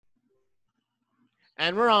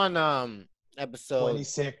And we're on episode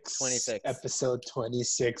 26. 26. Episode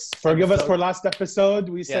 26. Forgive us for last episode.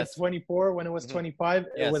 We said Yes. 24 when it was 25.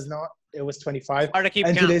 Yes. It was not. It was 25. Hard to keep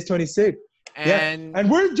And count. today's 26. And And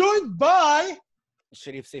we're joined by...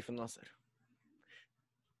 Sharif Saif al-Nasr.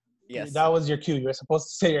 Yes. That was your cue. You're supposed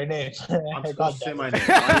to say your name. I'm supposed to say my name.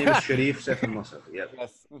 My name is Sharif Saif al-Nasr. Yep.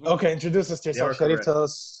 Yes. Okay, introduce us to yourself. You're Sharif, correct. tell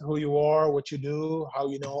us who you are, what you do, how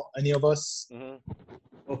you know any of us.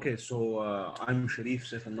 Okay, so I'm Sharif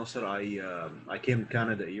Saif al-Nasr. I came to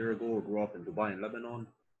Canada a year ago. Grew up in Dubai and Lebanon.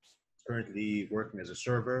 Currently working as a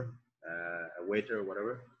server, a waiter,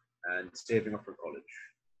 whatever, and saving up for college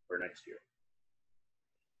for next year.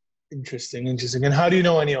 Interesting. And how do you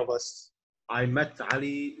know any of us? I met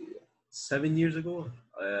Ali 7 years ago,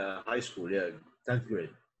 high school, 10th grade,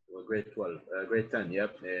 well, grade 12, grade 10,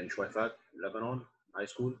 in Shuaifat, Lebanon, high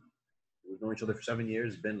school. We've known each other for 7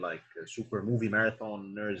 years, been like super movie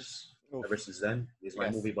marathoners ever since then. He's my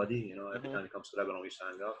movie buddy, every time he comes to Lebanon, we used to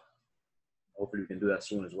hang out. Hopefully we can do that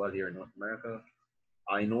soon as well here in North America.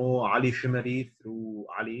 I know Ali Shimari through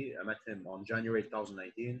Ali. I met him on January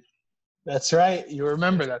 2019. That's right. You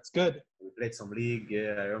remember. That's good. We played some league.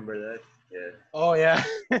 Yeah, I remember that. Yeah. Oh, yeah.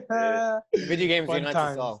 Video games Fun unites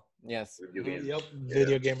times. us all. Yes. Video games. Yep.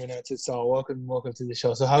 Video game united. So welcome to the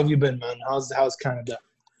show. So how have you been, man? How's Canada?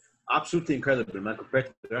 Absolutely incredible, man. Compared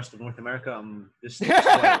to the rest of North America, I'm just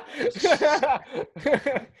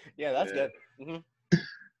Yeah, that's good.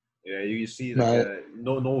 Yeah, you see Right.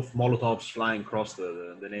 no Molotovs flying across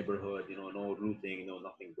the neighborhood, no looting,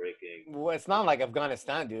 nothing breaking. Well, it's not like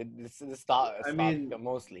Afghanistan, dude. This I mean-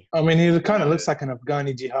 mostly. I mean, he kind of looks like an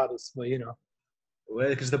Afghani jihadist, but Well,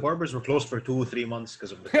 because the barbers were closed for 2-3 months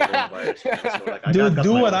because of the coronavirus. man. So, like, I Dude, got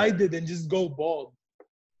do my what own I hair. did and just go bald.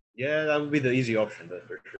 Yeah, that would be the easy option, though,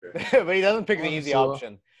 for sure. But he doesn't pick the easy Also,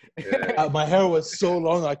 option. Yeah, My hair was so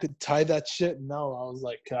long I could tie that shit. And now I was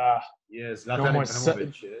like, Zlatan more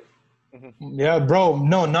Ibrahimovic. yeah, bro.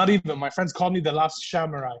 No, not even. My friends called me the last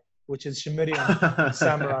samurai, which is Shimirian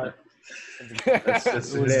samurai. That's It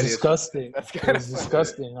was hilarious. disgusting. That's It kind was of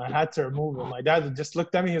disgusting. I had to remove it. My dad just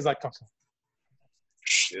looked at me. He was like,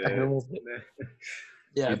 Yeah. I removed it.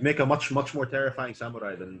 Yeah. You'd make a much more terrifying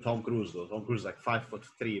samurai than Tom Cruise, though. Tom Cruise is like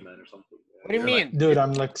 5'3", man, or something. What do you You're mean? like- Dude,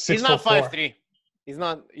 I'm like 6'4". He's not 5'3". He's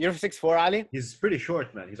not. You're 6'4", Ali. he's pretty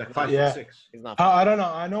short, man. He's like 5'6". Yeah. He's not. I don't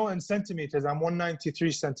know. I know in centimeters. I'm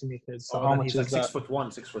 193 centimeters. So how much he's is like that?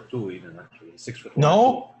 6'1", 6'2", even actually. 6'1".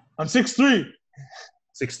 No, I'm 6'3".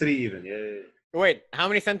 6'3" even. Yeah. Wait, how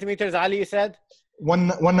many centimeters, Ali? You said.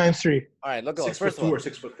 193. All right, look. First 6'2" of all, or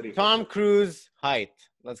 6'3". Tom Cruise height.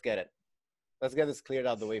 Let's get it. Let's get this cleared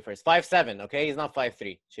out the way first. 5'7". Okay, he's not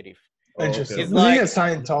 5'3", Sharif. Oh, Interesting. okay. He's Is like- he a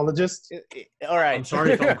Scientologist? All right. I'm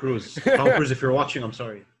sorry, Tom Cruise. Tom Cruise, if you're watching, I'm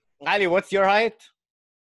sorry. Ali, what's your height?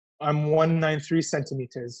 I'm 193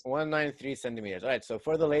 centimeters. 193 centimeters. All right. So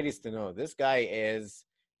for the ladies to know, this guy is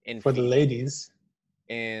in For the ladies.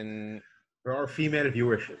 in For our female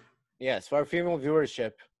viewership. yes, for our female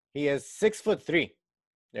viewership, he is 6'3".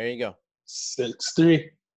 There you go. 6'3".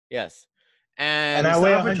 Yes, And I his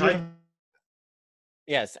weigh average 100, height-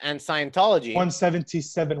 yes, and Scientology.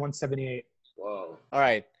 177, 178. Wow. All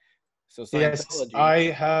right. So Yes, Scientology. I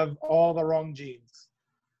have all the wrong genes.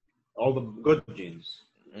 All the good genes.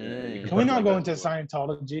 Mm. Can we not go into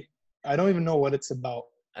Scientology? I don't even know what it's about.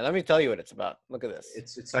 And let me tell you what it's about. Look at this.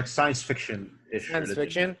 It's like science fiction-ish. Science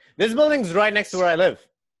religion. fiction. This building's right next to where I live.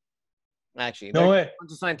 Actually, No way.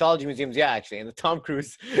 to Scientology museums. Yeah, actually, and the Tom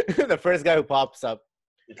Cruise, the first guy who pops up.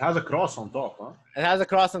 It has a cross on top, huh? It has a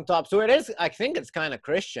cross on top. So it is, I think it's kind of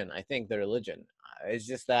Christian, I think, the religion. It's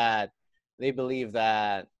just that they believe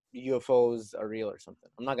that UFOs are real or something.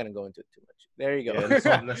 I'm not going to go into it too much. There you go. Yeah, let's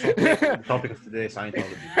not the topic of today,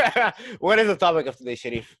 Scientology. What is the topic of today,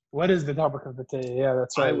 Sharif? What is the topic of the day? Yeah,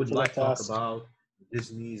 that's right. I would we like to forgot talk ask. about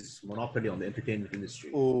Disney's monopoly on the entertainment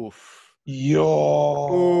industry. Oof.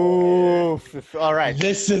 Yo. Oof. All right.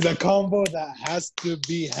 This is a combo that has to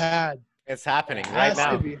be had. It's happening It right has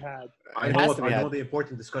now. to be had. I It know, has to be I know had. the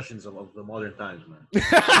important discussions of the modern times, man.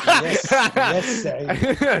 Yes,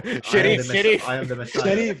 Sharif. I am the Messiah.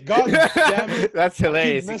 Sharif, God damn it. That's Keep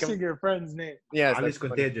hilarious. messing your friend's name. Yes. Ali's that's funny.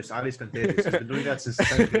 contagious. Ali's contagious. He's been doing that since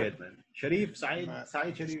 10th grade, man. Sharif, Saeed,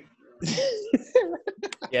 Sharif.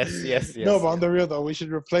 Yes. No, but on the real though, we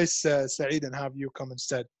should replace Saeed and have you come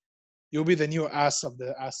instead. You'll be the new ass of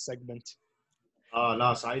the ass segment.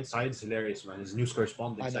 No, Saeed's hilarious, man. His news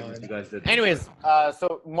correspondent I know, segment I you guys did. Anyways,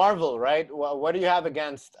 so Marvel, right? What do you have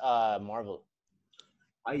against Marvel?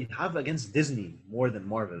 I have against Disney more than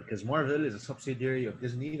Marvel, because Marvel is a subsidiary of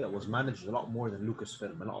Disney that was managed a lot more than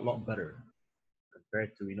Lucasfilm, a lot better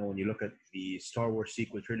compared to, when you look at the Star Wars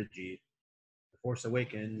sequel trilogy. The Force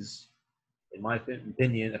Awakens, in my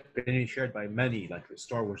opinion shared by many, like the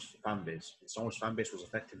Star Wars fan base. The Star Wars fan base was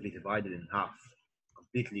effectively divided in half,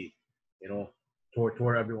 completely,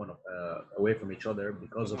 tore everyone away from each other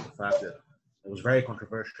because of the fact that it was very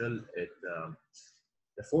controversial.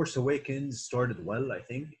 The Force Awakens started well, I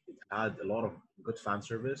think. It had a lot of good fan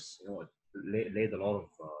service. It laid a lot of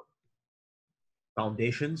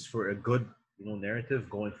foundations for a good, narrative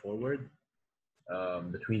going forward.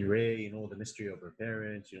 Between Rey, the mystery of her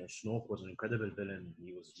parents. Snoke was an incredible villain.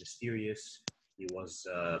 He was mysterious. He was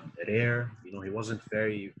rare. He wasn't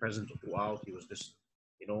very present throughout. He was just,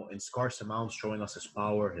 in scarce amounts, showing us his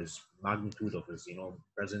power, his magnitude of his,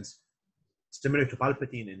 presence. Similar to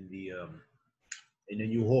Palpatine in A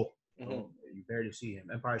New Hope. You barely see him.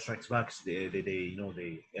 Empire Strikes Back. They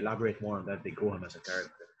elaborate more on that. They grow him as a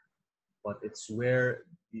character. But it's where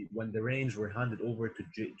when the reins were handed over to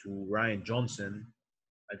Rian Johnson,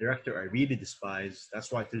 a director I really despise.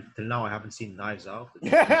 That's why till now I haven't seen Knives Out.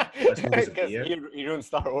 Because he ruined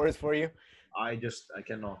Star Wars for you. I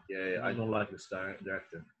cannot. Yeah, I don't like this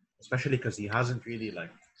director, especially because he hasn't really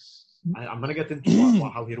like. I'm gonna get into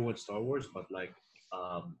how he ruined Star Wars, but like,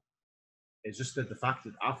 it's just that the fact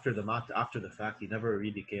that after the fact, he never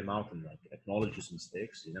really came out and like acknowledged his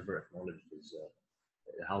mistakes. He never acknowledged his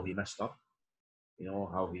how he messed up.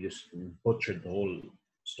 How he just butchered the whole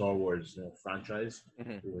Star Wars franchise.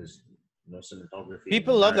 It was cinematography.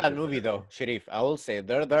 People love that movie though, Sharif. I will say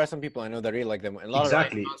there are some people I know that really like them. A lot of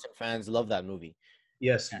Rian Johnson fans love that movie.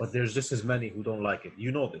 Yes, but there's just as many who don't like it.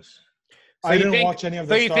 You know this. So I didn't watch any of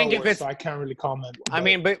the Star Wars, so I can't really comment. I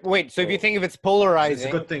mean, but wait. So if you think if it's polarizing,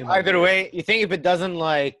 it's a good thing either way, you think if it doesn't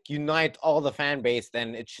like unite all the fan base,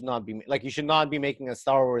 then it should not be like you should not be making a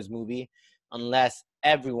Star Wars movie unless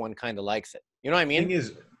everyone kind of likes it. You know what I mean?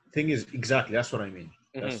 Thing is exactly that's what I mean.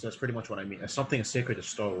 That's pretty much what I mean. As something as sacred as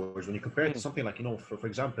Star Wars, when you compare it to something like for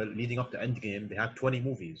example, leading up to Endgame, they had 20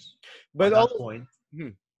 movies. But at that point,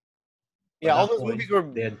 all those movies were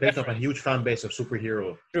they had built up a huge fan base of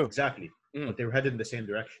superhero. True. Exactly. But they were headed in the same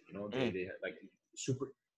direction. They like super.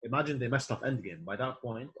 Imagine they messed up Endgame. By that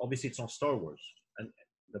point, obviously it's not Star Wars, and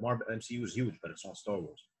the Marvel MCU is huge, but it's not Star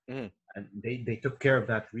Wars. And they took care of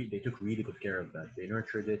that. They took really good care of that. They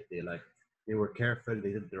nurtured it. They were careful.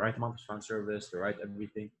 They did the right amount of fan service, the right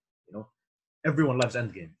everything. Everyone loves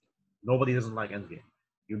Endgame. Nobody doesn't like Endgame.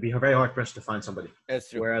 You'd be very hard pressed to find somebody. That's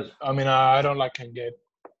true. Whereas, I mean, I don't like Endgame.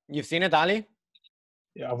 You've seen it, Ali?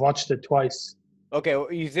 Yeah, I've watched it twice. Okay,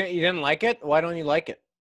 you didn't like it? Why don't you like it?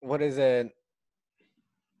 What is it?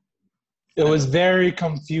 It was very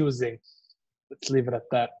confusing. Let's leave it at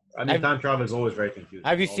that. I mean, time travel is always very confusing.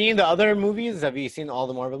 Have you seen the other movies? Have you seen all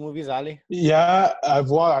the Marvel movies, Ali? Yeah,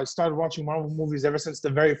 I started watching Marvel movies ever since the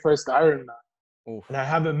very first Iron Man. Oof. And I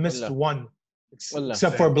haven't missed one.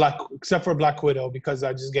 Except for Black Widow, because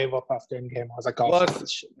I just gave up after Endgame. I was like, oh,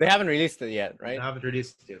 this shit. They haven't released it yet, right? They haven't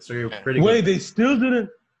released it yet, so you're pretty good. Wait, they still didn't?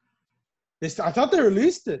 I thought they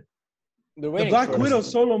released it. They're waiting. The Black Widow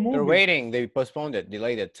solo movie. They're waiting. They postponed it,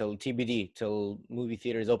 delayed it till TBD, till movie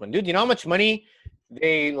theaters open. Dude, you know how much money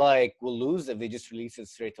they will lose if they just release it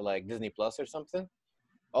straight to Disney Plus or something?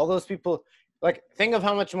 All those people, think of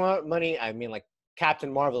how much more money,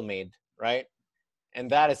 Captain Marvel made, right? And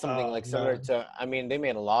that is something similar to, they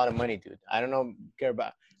made a lot of money, dude. I don't care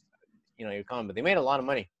about, your comment, but they made a lot of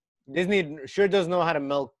money. Disney sure does know how to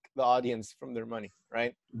milk the audience from their money,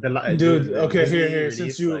 right? Okay, here,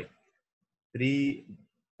 since you... three,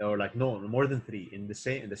 or more than three, in the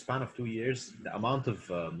span of 2 years, the amount of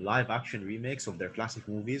live action remakes of their classic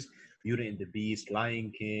movies, Beauty and the Beast,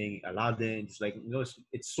 Lion King, Aladdin,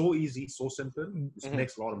 it's so easy, so simple. It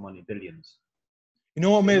makes a lot of money, billions. You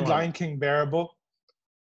know what made Lion King bearable?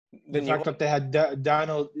 The fact that they had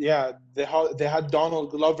they had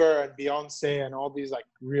Donald Glover and Beyonce and all these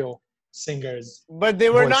real singers. But they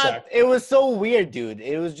were not. It was so weird, dude.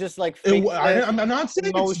 It was just I'm not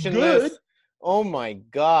saying it's good. Oh my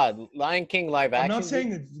God, Lion King live action. I'm not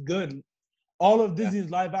saying it's good. All of Disney's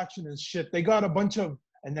live action is shit. They got a bunch of,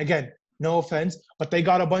 and again, no offense, but they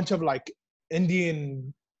got a bunch of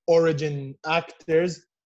Indian origin actors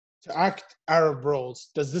to act Arab roles.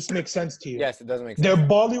 Does this make sense to you? Yes, it does make sense. They're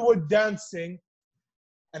Bollywood dancing,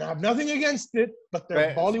 and I have nothing against it, but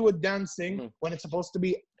they're Bollywood dancing when it's supposed to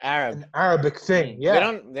be an Arabic thing. Yeah.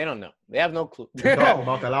 They don't know. They have no clue. You're talking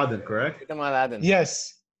about Aladdin, correct? Aladdin.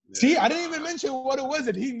 Yes. Yeah. See, I didn't even mention what it was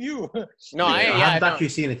that he knew. No, I haven't actually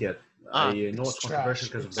seen it yet. I know it's controversial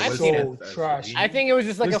because of the I've seen it. Trash. I think it was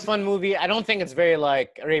just a fun movie. I don't think it's very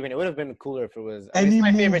Arabian. It would have been cooler if it was. It's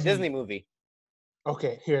my favorite Disney movie.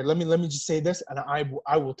 Okay, here, let me just say this, and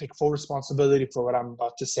I will take full responsibility for what I'm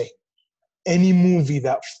about to say. any movie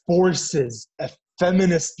that forces a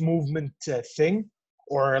feminist movement thing,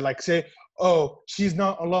 or like say, oh, she's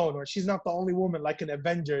not alone, or she's not the only woman, like in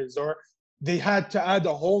Avengers, or they had to add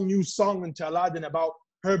a whole new song into Aladdin about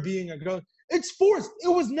her being a girl. It's forced. It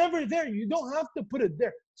was never there. You don't have to put it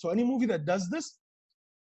there. So any movie that does this,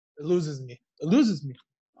 it loses me. It loses me.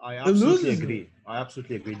 I It absolutely loses agree. me. I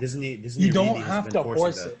absolutely agree. Disney You really don't has have been to forcing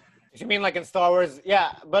force that. it. You mean like in Star Wars?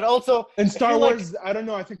 Yeah, but also In I Star feel like- Wars, I don't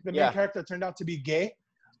know. I think the main Yeah. character turned out to be gay.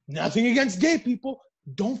 Nothing against gay people.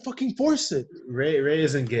 Don't fucking force it. Ray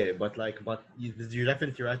isn't gay, but you're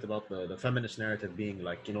definitely right about the feminist narrative being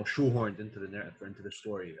like, you know, shoehorned into the narrative, into the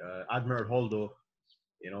story. Admiral Holdo,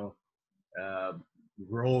 you know, uh,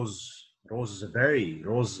 Rose is a very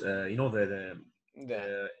Rose. You know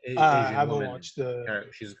Yeah. I Asian haven't woman. watched the.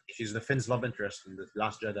 She's the Finn's love interest in the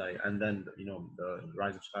Last Jedi, and then you know the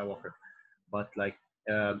Rise of Skywalker. But like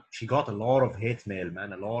she got a lot of hate mail,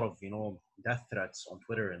 man, a lot of, you know, death threats on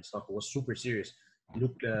Twitter and stuff. It was super serious.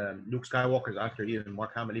 Luke Skywalker's actor, even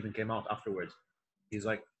Mark Hamill, even came out afterwards. He's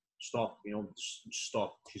like, stop, you know, just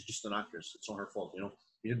stop. She's just an actress. It's not her fault, you know.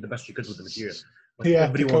 You did the best you could with the material. But Yeah,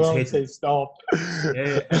 everyone's to come out and say hated. stop.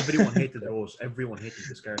 Everyone hated Rose. Everyone hated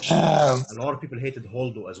this character. A lot of people hated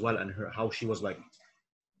Holdo as well, and how she was like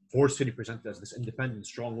forcefully presented as this independent,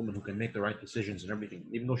 strong woman who can make the right decisions and everything,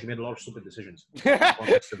 even though she made a lot of stupid decisions in the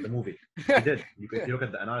context of the movie. She did. If you look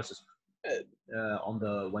at the analysis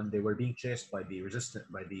on when they were being chased by the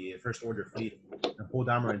First Order fleet, and Poe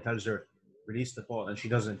Dameron tells her, release the Poe, and she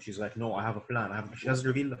doesn't. She's like, no, I have a plan. She doesn't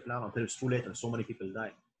reveal the plan until it's too late and so many people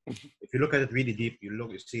die. If you look at it really deep,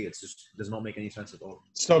 you see it just does not make any sense at all.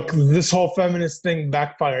 So this whole feminist thing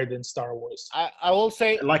backfired in Star Wars. I will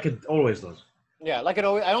say, Like it always does. yeah, like it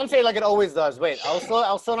always. I don't say like it always does. Wait,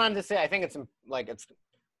 I'll still not to say. I think it's like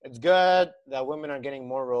it's good that women are getting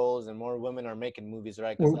more roles and more women are making movies,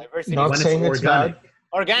 right? Because Well, diversity, not When it's saying it's organic. bad.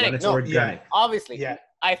 organic. When it's No, organic. obviously. Yeah.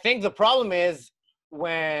 I think the problem is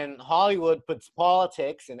when Hollywood puts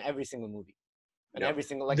politics in every single movie, and Yeah. every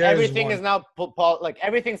single like There's everything one. is now like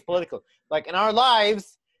everything's political. Like in our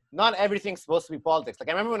lives, not everything's supposed to be politics. Like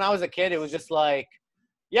I remember when I was a kid, it was just like,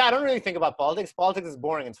 yeah, I don't really think about politics. Politics is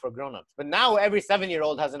boring. It's for grown-ups. But now every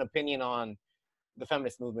 7-year-old has an opinion on the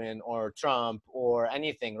feminist movement or Trump or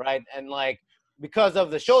anything, right? And like because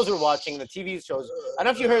of the shows we're watching, the TV shows. I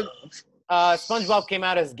don't know if you heard SpongeBob came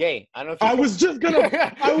out as gay. I don't know if you I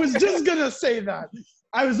was just gonna say that.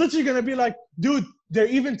 I was literally gonna be like, dude, they're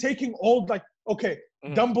even taking old, like, okay,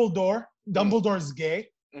 Mhm. Dumbledore's gay,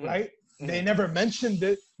 Mhm. right? Mhm. They never mentioned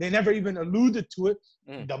it. They never even alluded to it.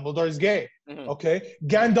 Mhm. Dumbledore's gay. Mhm. Okay.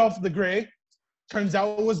 Gandalf the Grey. Turns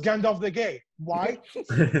out it was Gandalf the Gay. Why?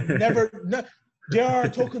 J.R.R.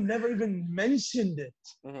 Tolkien never even mentioned it.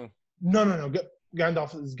 Mhm. No.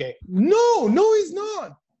 Gandalf is gay. No, he's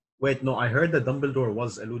not. Wait, no, I heard that Dumbledore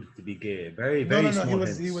was alluded to be gay. Very, very No. small He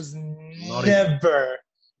hints. was Not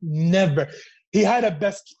never. He had a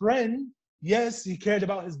best friend. Yes, he cared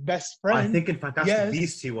about his best friend. I think in Fantastic Yes.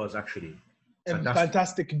 Beasts he was actually. in Fantastic.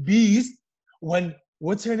 Fantastic Beast, when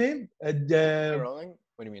what's her name? Rolling?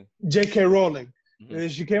 What do you mean? J.K. Rowling. Mhm.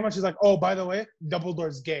 She came out. She's like, "Oh, by the way,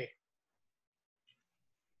 Dumbledore's gay."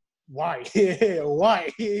 Why? Why?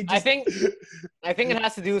 I think it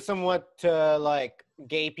has to do somewhat like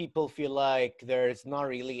gay people feel like there's not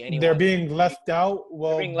really anyone. they're being left out.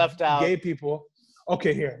 Well, being left out. Gay people.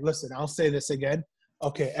 Okay, here. Listen, I'll say this again.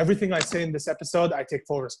 Okay, everything I say in this episode, I take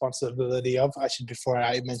full responsibility of. Before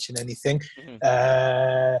I mention anything.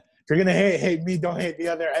 Mhm. If you're gonna hate me, don't hate the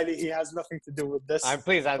other Eddie. He has nothing to do with this.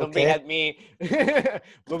 Please, I don't Okay. be at me.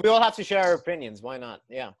 But we all have to share our opinions. Why not?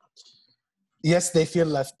 Yeah. Yes, they feel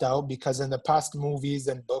left out because in the past movies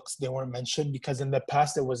and books they weren't mentioned because in the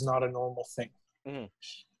past it was not a normal thing. Mhm.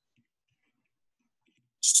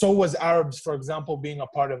 So was Arabs, for example, being a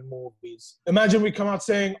part of movies. Imagine we come out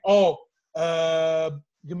saying, "Oh,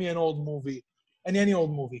 give me an old movie, any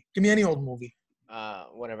old movie. Give me any old movie."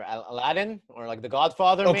 Whatever. Aladdin or like The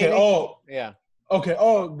Godfather. Okay. Maybe? Oh, Yeah. okay.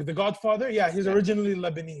 Oh, The Godfather. Yeah, he's Yeah. originally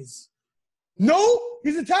Lebanese. No,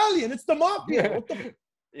 he's Italian. It's the mafia. What the,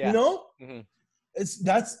 Yeah. You know, Mhm.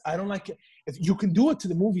 I don't like it. If you can do it to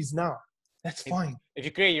the movies now, that's fine. If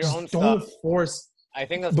you create your Just own don't stuff, force. I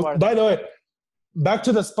think that's part of By the way, back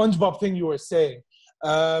to the SpongeBob thing you were saying.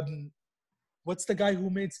 What's the guy who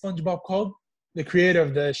made SpongeBob called? The creator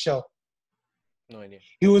of the show. no idea.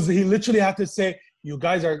 He literally had to say, "You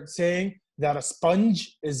guys are saying that a sponge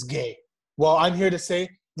is gay." Well, I'm here to say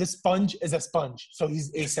this sponge is a sponge, so he's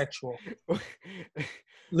asexual.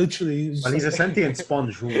 Literally. Well, he's a sentient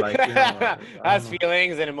sponge who, like, you know, I Has don't know.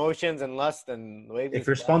 feelings and emotions and lust and the way If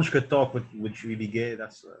your sponge could talk, would you be gay?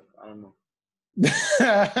 That's I don't know.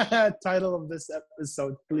 Title of this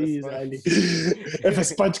episode, please, one. Ali. If a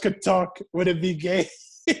sponge could talk, would it be gay?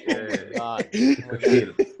 God. Good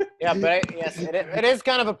deal. Yeah, but yes, it is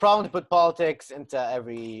kind of a problem to put politics into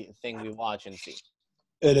everything we watch and see.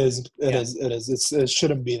 It is. It Yeah. is. It is. It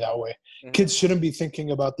shouldn't be that way. Mhm. Kids shouldn't be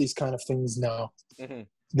thinking about these kind of things now. Mhm.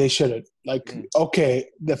 They shouldn't. Like, okay,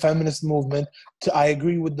 the feminist movement, I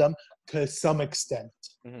agree with them to some extent.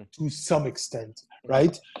 Mhm. To some extent,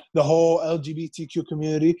 right? The whole LGBTQ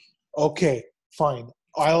community, okay, fine.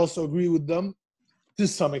 I also agree with them to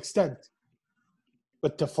some extent.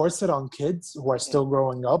 But to force it on kids who are still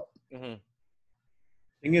growing up, Mhm.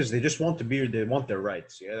 Thing is, they just want to be. They want their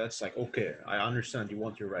rights. Yeah, that's like okay. I understand you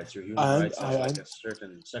want your rights. Your human rights as like a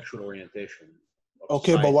certain sexual orientation.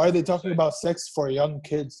 okay, but why are they talking about sex for young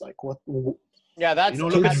kids? Like, what? Yeah, that's You know,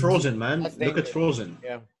 look at that's- Frozen, man. that's Look at dangerous. Frozen.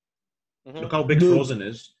 Yeah. Mhm. Look how big Dude. Frozen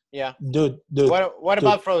is. Yeah. Dude. What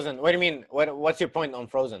about Frozen? What do you mean? What's your point on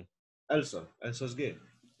Frozen? Elsa's gay,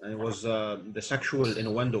 and it was the sexual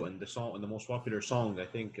innuendo in the song, in the most popular song. I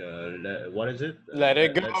think. What is it? Let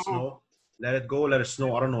it go. Let it snow. Let it go. Let it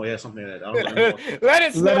snow. I don't know. Yeah, something like that. I don't remember. Let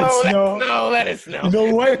it snow. Let it snow. Let it snow. You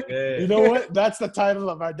know what? Yeah. You know what? That's the title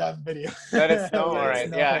of our damn video. Let it snow. All Let it right.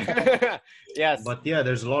 snow. Yeah. Yes. But yeah,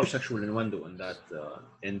 there's a lot of sexual innuendo in that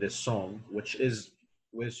in this song, which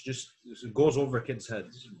just goes over kids'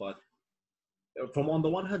 heads. But from on the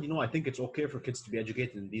one hand, you know, I think it's okay for kids to be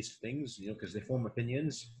educated in these things, you know, because they form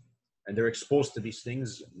opinions and they're exposed to these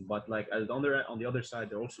things. But like on the other side,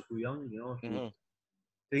 they're also too young, you know. Mhm.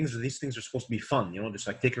 These things are supposed to be fun, you know, just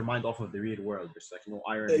like take your mind off of the real world, just like, you know,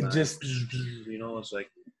 Iron It Man, just- you know, it's like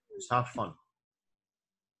just have fun.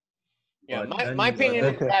 Yeah. But My then- opinion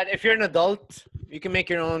is Okay. that if you're an adult, you can make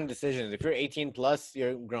your own decisions. If you're 18 plus,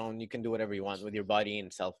 you're grown. You can do whatever you want with your body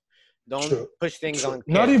and self. Don't True. push things on kids.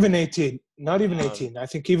 Not even 18. Not even Um, 18. I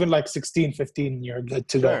think even like 16, 15, you're good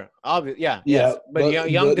to go. Sure. Yeah. Yeah, Yes. But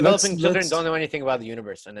but- young but developing children let's- don't know anything about the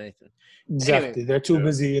universe and anything. Exactly. They're too Yeah.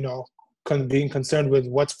 busy, you know, being concerned with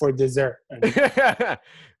what's for dessert and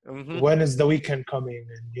Mhm. when is the weekend coming,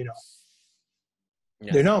 and you know,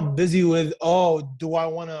 Yeah. they're not busy with, oh, do I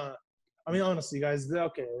want to? I mean, honestly, guys,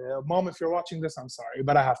 okay, mom, if you're watching this, I'm sorry,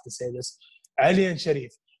 but I have to say this. Ali and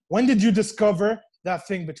Sharif, when did you discover that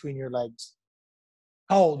thing between your legs?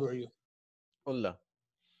 How old were you? Wallah.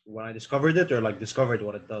 When I discovered it, or like discovered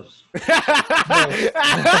what it does.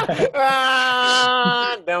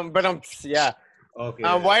 Yeah. Okay.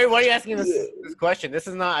 Why are you asking this question? This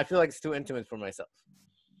is not. I feel like it's too intimate for myself.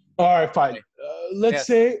 All right, fine. Let's Yes.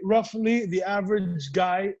 say roughly the average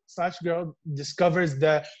guy / girl discovers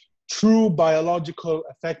the true biological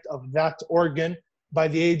effect of that organ by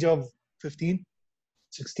the age of 15,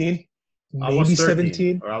 16, I was maybe 13,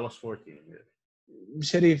 17. or I was 14. Yeah.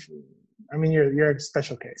 Sharif, I mean, you're a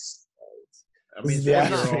special case. I mean, Yeah.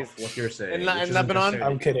 you're off what you're saying. In which isn't Lebanon?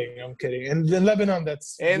 necessarily I'm true. kidding. And in Lebanon,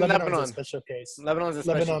 Lebanon's Lebanon. a special case. Lebanon's a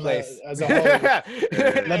special Lebanon, place. as a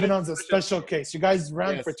whole, Lebanon's a special case. You guys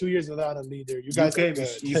ran Yes. for 2 years without a leader. You You guys are came,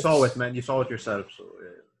 good. you saw it, man. You saw it yourself. So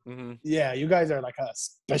yeah. Mhm. Yeah, you guys are like a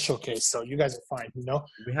special case, so you guys are fine, you know?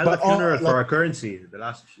 We had But a funeral like- for our currency the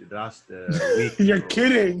last week. You're So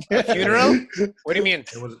kidding. Funeral? What do you mean?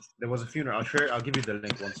 There was a funeral. I'll give you the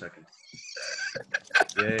link 1 second.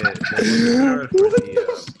 Yeah, there was a funeral for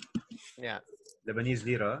the Yeah. Lebanese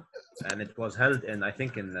lira, and it was held in, I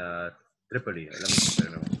think, in Tripoli. Let me just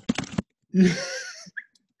know.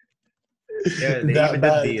 Yeah, they That even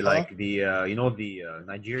bad, did the huh? like the you know, the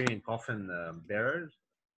Nigerian coffin bearers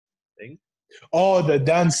thing. Oh, the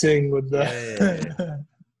dancing with the. Yeah.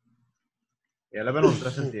 Yeah, Lebanon is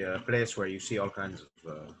definitely a place where you see all kinds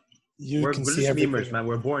of. You we're can we're see just everything. memers, man.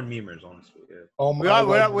 We're born memers, honestly. Yeah. Oh my We God,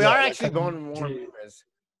 are yeah, actually like, born more members.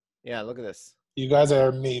 Yeah, look at this. You guys are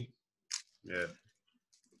a meme. Yeah.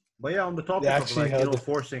 But yeah, on the topic They of actually like, you know, held-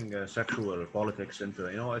 forcing sexual politics into,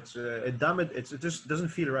 you know, it's it just doesn't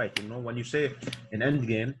feel right. You know, when you say in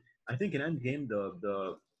Endgame, I think in Endgame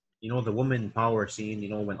the you know, the woman power scene, you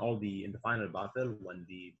know, when in the final battle, when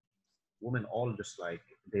the women all just like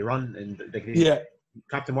they run and Yeah.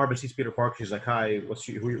 Captain Marvel sees Peter Parker. She's like, "Hi, what's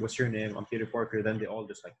your name? I'm Peter Parker." Then they all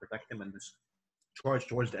just like protect him and just charge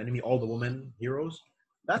towards the enemy. All the women heroes.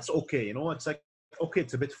 That's okay, you know. It's like okay,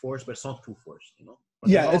 it's a bit forced, but it's not too forced, you know. But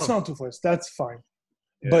there's a Yeah, lot it's of- not too forced. That's fine.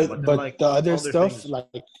 yeah, but then, but like, the other stuff, things-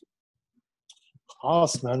 like,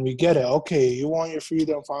 us, man, we get it. Okay, you want your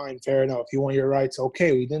freedom, fine, fair enough. You want your rights,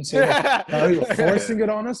 okay. We didn't say that. Now you're forcing it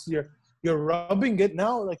on us. You're rubbing it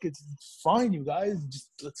now. Like, it's fine, you guys.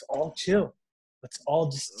 Just let's all chill. Let's all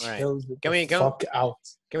just Right. chill the Can we go- fuck out.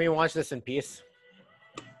 Can we watch this in peace?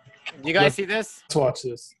 Do you guys see this? Let's watch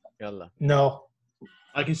this. Yalla. No.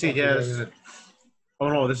 I can see it. Yeah, this is it. Oh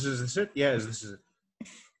no, this is it. Yeah, this is it.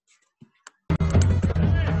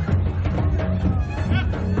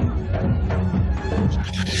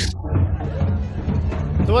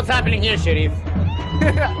 So what's happening here, Sharif?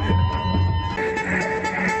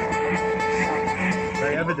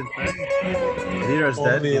 Very evident, man. Lira's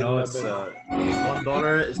dead. Only You in know, it's Lebanon.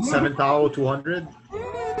 $1. It's 7,200.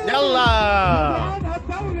 Yalla!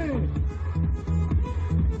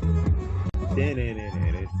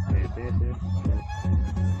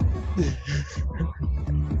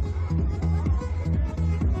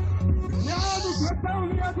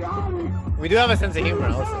 We do have a sense of humor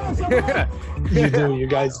also. You do. You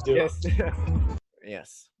guys do. Yes.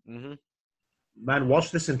 Yes. Mm-hmm. Man,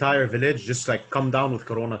 watch this entire village just like come down with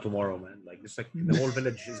Corona tomorrow, man. Like just like the whole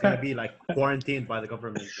village is gonna be like quarantined by the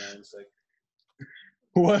government, man. It's like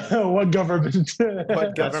What government?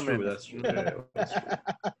 What that's true. government? That's true. Yeah, that's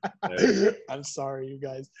true. Yeah. I'm sorry, you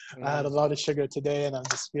guys. I had a lot of sugar today, and I'm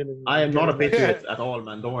just feeling. I am not a patriot at all,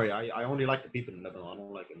 man. Don't worry. I only like the people in Lebanon. I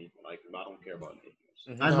don't like any. Like I don't care about anything else.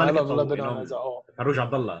 Mhm. And No, I Malik love Al- Lebanon as a whole. Farouj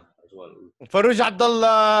Abdullah as well. Farouj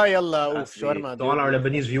Abdullah, yalla. Oof, That's the- shawarma, to all our dude.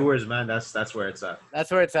 Lebanese viewers, man, that's where it's at.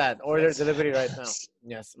 That's where it's at. Order delivery right now.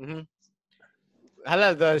 Yes. Mm-hmm.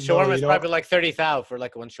 Hala, the shawarma you is know- probably like 30,000 for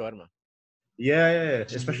like one shawarma. Yeah.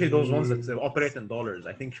 Especially those ones that operate in dollars.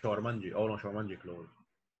 I think Shawarmanji. Oh no, Shawarmanji closed.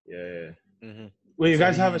 Yeah. Mm-hmm. Wait, you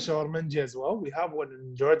guys So have a we- shawarmanji as well? We have one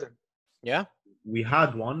in Jordan. Yeah. We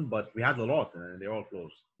had one, but we had a lot, and they're all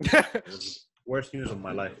closed. It was the worst news of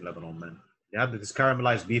my life in Lebanon, man. They had this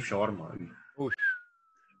caramelized beef shawarma.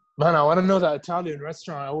 Man, I want to know that Italian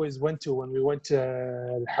restaurant I always went to when we went to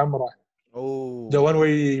Hamra. Oh. The one where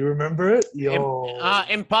you remember it? Yo.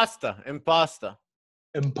 Impasta. Impasta.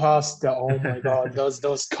 Oh my God.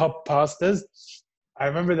 Those cup pastas. I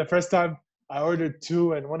remember the first time I ordered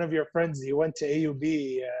two, and one of your friends, he went to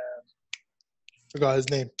AUB. Forgot his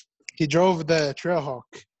name. He drove the Trailhawk.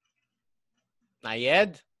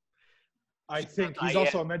 Nayed? I think not he's Ayed.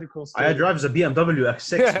 also a medical I student. drives a BMW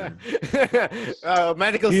X6, man.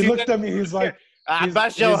 Medical He student. looked at me. He's like,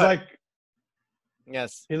 Abbas he's Jawhar. like,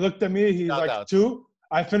 Yes. he looked at me. He's Shout like, out. two.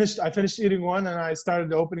 I finished eating one, and I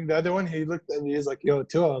started opening the other one. He looked at me. He's like, yo,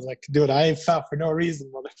 two. I was like, dude, I ain't fat for no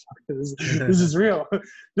reason, motherfucker. This is real.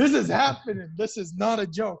 This is happening. This is not a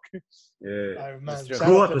joke. Yeah. Man, true. shout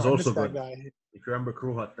Crew out Hut to was him. I also miss that good. guy. If you remember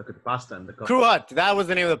Crew Hut, the pasta and the cup. Crew Hut. That was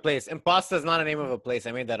the name of the place. Impasta is not a name of a place.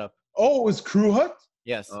 I made that up. Oh, it was Crew Hut?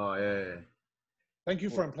 Yes. Oh yeah. Thank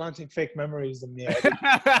you for implanting fake memories in me. Thank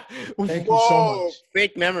Thank you so much.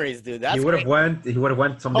 Fake memories, dude. That's He would have great.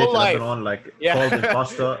 went someday Whole to life. Lebanon, like Yeah. called in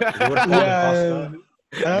pasta. He would have called Yeah. in pasta.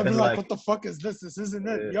 And I'd be Then, like, like- what the fuck is this? This isn't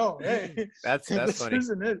it. Yo, hey. That's This funny.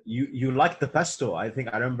 isn't it. You like the pesto? I think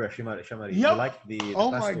I remember Shamari. Yup. You like the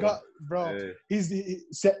Oh pesto. my God, bro.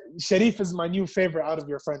 Sharif is my new favorite out of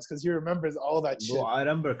your friends because he remembers all that shit. Bro, I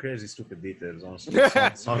remember crazy stupid details. Honestly,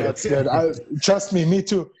 That's good. Trust me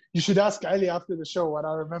too. You should ask Ali after the show what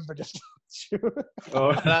I remembered about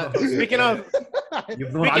Oh, Speaking of,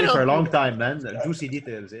 you've known speaking Ali for a of- long time, man. Juicy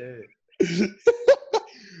details. Yeah. you.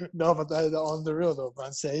 No, but on the real though,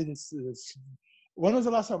 man. Say this is. When was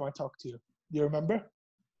the last time I talked to you? Do you remember?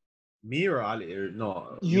 Me or Ali?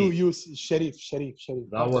 No. You, me. Sharif.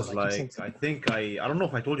 That was I keep like saying I think I don't know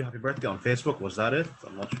if I told you happy birthday on Facebook. Was that it?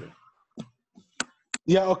 I'm not sure.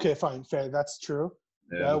 Yeah. Okay. Fine. Fair. That's true.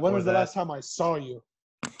 Yeah, When before was the that last time I saw you?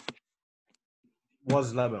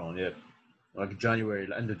 Was Lebanon? Yeah, like January,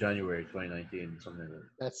 end of January 2019, something like that.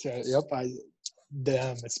 That's right. Yep.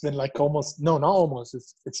 Damn. It's been like almost. No, not almost.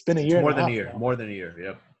 It's been a year. More and a than a half year. now. More than a year.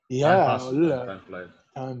 Yep. Yeah. Time flies.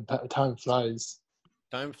 Time flies.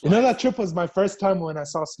 time You know flies. that trip was my first time when I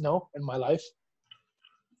saw snow in my life.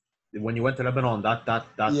 When you went to Lebanon, that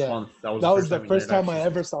Yeah. month, that was That was the you first did time I actually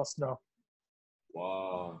ever saw snow. see-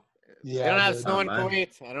 Wow. You Yeah. don't have dude. snow in man.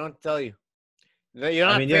 Kuwait. I don't tell you. You don't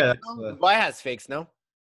I have mean, fake yeah, snow? that's, Dubai has fake snow.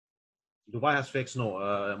 Dubai has fake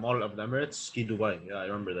snow. Mall of the Emirates, Ski Dubai. Yeah, I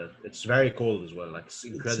remember that. It's very cold as well. Like it's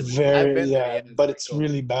It's incredible. I've very been there, yeah, yeah, but it's it's cool.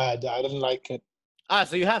 really bad. I don't like it.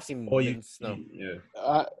 So you have seen Oh, you snow.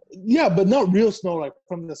 Yeah. Yeah, but not real snow like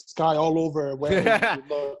from the sky all over where you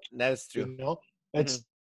look. That's You true. know, it's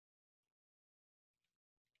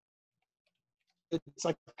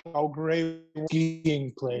like a gray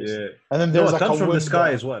skiing place, Yeah. and then No, there's it like comes a from the window.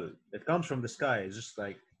 sky as well. It comes from the sky. It's just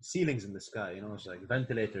like ceilings in the sky. You know, it's like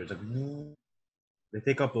ventilators. Like they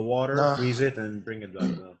take up the water, Nah. freeze it, and bring it back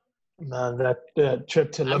down. Man, that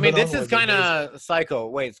trip to I Lebanon. mean, this is was kind amazing. of psycho.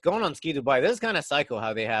 Wait, it's going on Ski Dubai. This is kind of psycho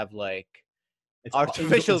how they have like It's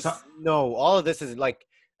artificial it's- snow. All of this is like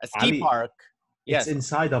a ski Ali, park. Yes, It's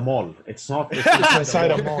inside a mall. It's not. It's inside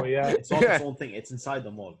the a mall, yeah. It's not its own thing. It's inside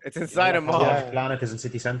the mall. it's You know, inside a like how mall. Yeah. Planet is in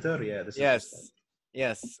city center. Yeah, this is just like.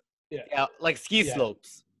 Yes. Yeah. Yeah, like ski Yeah.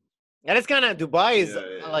 slopes. And it's kind of Dubai is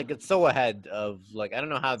Yeah. like it's so ahead of like I don't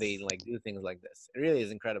know how they like do things like this. It really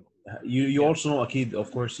is incredible. You Yeah. also know Akid, of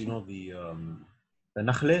course, you know the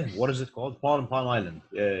Nakhle. What is it called? Palm Island.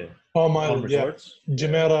 Yeah. Palm Palm Island, yeah. Resorts.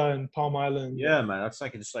 Jumeirah and Palm Island. Yeah, man. That's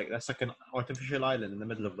like that's like an artificial island in the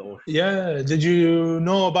middle of the ocean. Yeah. Did you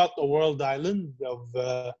know about the World Island of?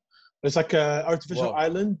 It's like a artificial Whoa.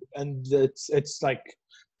 island, and it's like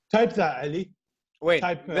type that, Ali. Wait,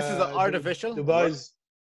 Type. this is artificial? Dubai's.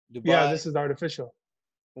 Dubai. Yeah, this is artificial.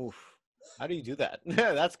 Oof. How do you do that?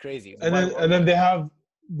 That's crazy. And then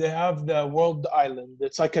they have the World Island.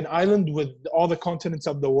 It's like an island with all the continents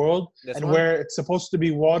of the world, This and one? where it's supposed to be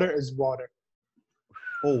water is water.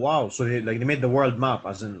 Oh wow! So they made the world map,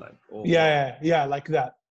 as in like. Oh, wow. Yeah, like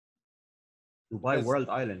that. Dubai Yes. World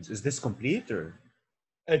Islands. Is this complete or?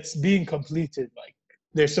 It's being completed. Like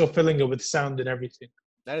they're still filling it with sound and everything.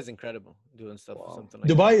 That is incredible. Doing stuff Wow. something like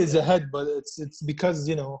Dubai is ahead, but it's because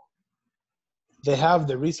they have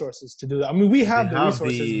the resources to do that. I mean, we have They the have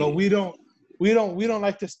resources, the- but we don't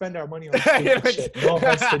like to spend our money on stupid that. shit. No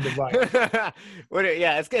offense to Dubai.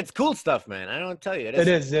 Yeah, it's cool stuff, man. I don't tell you. It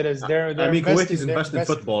is. They're I mean, investing, Kuwaitis they're invest in investing.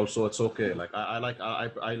 football, so it's okay. Like I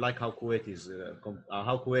like how Kuwaitis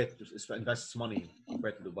how Kuwait invests money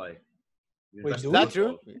compared to Dubai. You Wait, invest do in we? Is that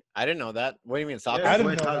true? football. I didn't know that. What do you mean soccer? I Yeah.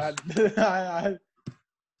 didn't know Kuwait that.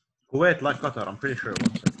 Kuwait, like Qatar, I'm pretty sure.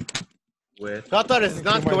 One second. Kuwait. Qatar is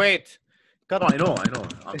not Too much. Kuwait. No, I know.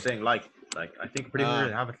 I'm saying like I think pretty sure Ah.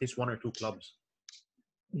 they have at least one or two clubs.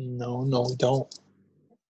 No, don't.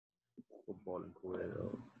 Football in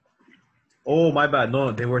Kuwait. Oh, my bad.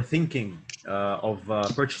 No, they were thinking of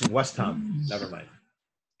purchasing West Ham. Never mind.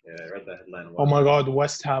 Yeah, I read that headline. Oh my God,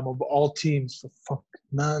 West Ham of all teams, for fuck,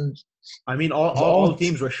 man. I mean, all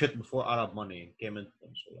teams were shit before Arab money came into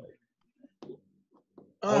them. So like,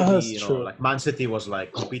 That's you know, true. like Man City was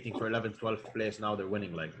like competing for 11th, 12th place. Now they're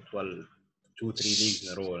winning like 2, 3 leagues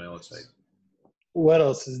in a row. You know, it's like What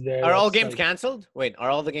else is there? Are all that's games like- canceled? Wait, are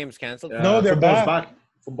all the games canceled? No, they're football's back.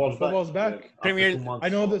 Football's Football's back. Yeah, after Premier- 2 months. I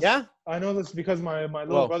know this. Yeah? I know this because my little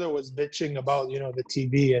Whoa. brother was bitching about the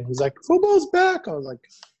TV, and he's like, "Football's back." I was like,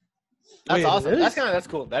 That's Wait, awesome. it That's is? that's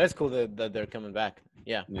cool. That is cool that they're coming back.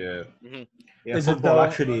 Yeah. Yeah. Mhm. Yeah, Is it football the-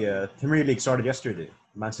 actually, Premier League started yesterday.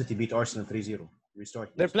 Man City beat Arsenal 3-0. Restart.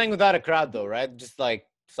 They're playing without a crowd though, right? Just like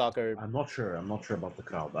soccer. I'm not sure. I'm not sure about the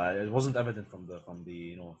crowd. It wasn't evident from the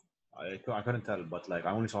I couldn't tell, but like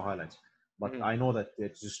I only saw highlights. But Mhm. I know that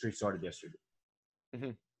it just restarted yesterday.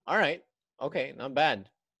 All right. Okay, not bad.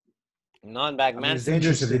 Not bad. I mean, Man it's City.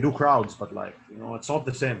 dangerous if they do crowds, but like it's not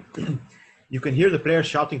the same. You can hear the players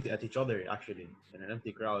shouting at each other actually in an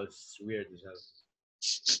empty crowd. It's weird as hell.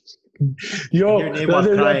 "Yo, You hear Neymar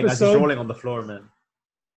the crying as he's episode, rolling on the floor, man.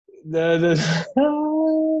 the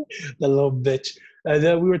the little bitch."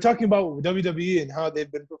 We were talking about WWE and how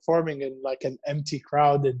they've been performing in like an empty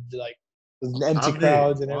crowd and like an empty Have they?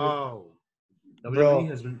 crowds and everything. Wow. Bro. WWE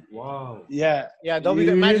has been wow. Yeah, Yeah, You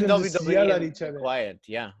hear imagine them just WWE yell at and each other. quiet.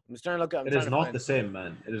 Yeah, I'm starting to look. I'm It trying is to not find- the same,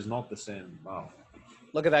 man. It is not the same. Wow.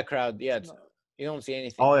 Look at that crowd. Yeah, you don't see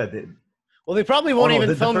anything. Oh yeah. Well, they probably won't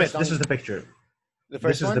even film first, it. This on is the picture. the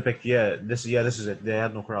first This is one. the picture. Yeah. This is it. They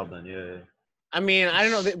had no crowd then. Yeah. I mean, I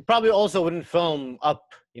don't know. They probably also wouldn't film up.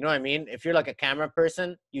 You know what I mean? If you're like a camera person,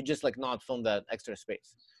 you just like not film that extra space.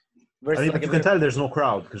 I Versus mean, like but you if can they- tell there's no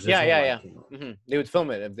crowd because Yeah. They would film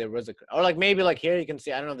it if there was a, or like maybe like here you can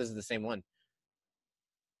see. I don't know if this is the same one.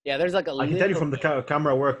 Yeah, there's like a. I can tell you little- from the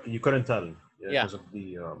camera work, you couldn't tell. Yeah. Because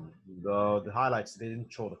of the highlights, they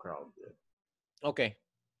didn't show the crowd. Yeah. Okay.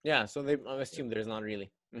 Yeah, so I assume there's not really.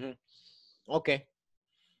 Okay.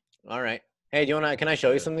 All right. Hey, do you wanna? Can I show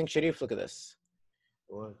you Yeah. something, Sharif? Look at this.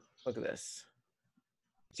 What? Look at this.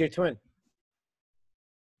 It's your twin.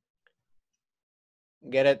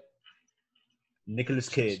 Get it? Nicolas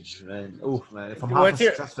Cage, man. Oof, man. If I'm What's half as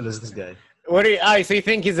your- successful as this guy. What are you? So you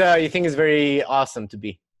think he's very awesome to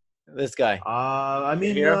be this guy? I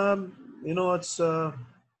mean, Hero? it's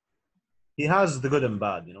he has the good and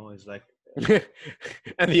bad. He's like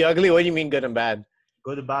And the ugly? What do you mean good and bad?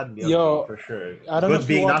 good and bad, and the Yo, ugly, for sure. I don't know Good if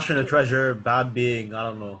you being watched- national treasure, bad being I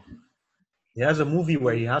don't know. He has a movie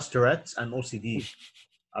where he has Tourette's and OCD.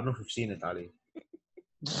 I don't know if you've seen it, Ali.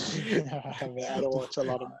 I don't watch a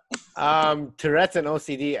lot of. Tourette's and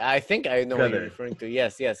OCD. I think I know what you're Together. referring to.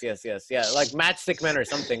 Yes. Yeah, like Matchstick Men or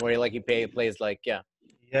something, where he plays like Yeah.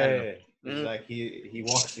 It's Mhm. like he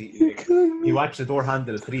walks he wipes the door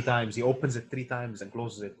handle 3 times. He opens it 3 times and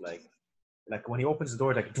closes it like when he opens the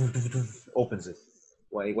door, like opens it.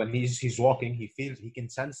 when he's walking, he can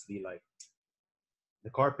sense the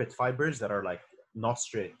carpet fibers that are like not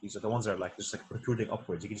straight. These are the ones that are like just like protruding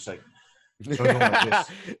upwards. You can just like start going like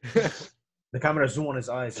this. The camera zoom on his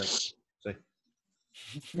eyes like it's like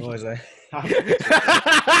oh, he's like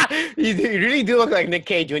You really do look like Nick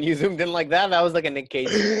Cage when you zoomed in like that. That was like a Nick Cage.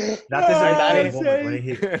 that is like that that is- moment when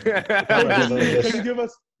he Can you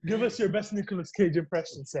give us your best Nicolas Cage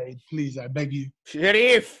impression, Said, please? I beg you.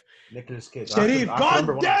 Sharif. Nicolas Cage. Sharif,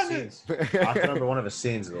 God damn it! I have to remember one of his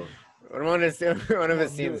scenes though. One of his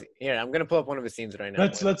scenes. Here, I'm gonna pull up one of his scenes right now.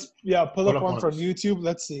 Let's pull up one from YouTube.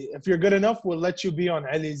 Let's see if you're good enough. We'll let you be on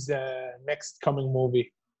Ellie's next coming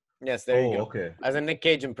movie. Yes, there you go. Okay. As a Nick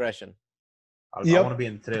Cage impression. I Yep. want to be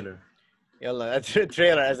in the trailer. Yalla, that's a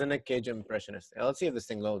trailer as a Nick Cage impressionist. Let's see if this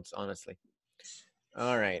thing loads, honestly.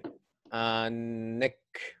 All right. Nick.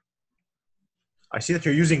 I see that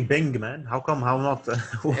you're using Bing, man. How come? How not?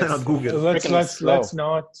 Why It's- not Google? Let's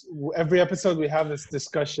not. Every episode we have this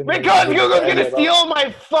discussion. Because Google's gonna steal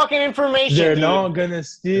my fucking information. They're dude. not gonna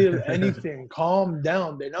steal anything. Calm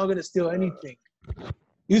down. They're not gonna steal anything.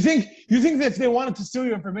 You think that if they wanted to steal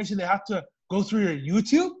your information, they have to go through your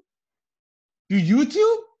YouTube? Your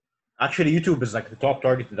YouTube? Actually, YouTube is like the top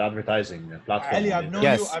targeted advertising platform. Ali,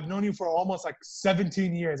 Yes. I've known you for almost like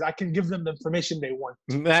 17 years. I can give them the information they want.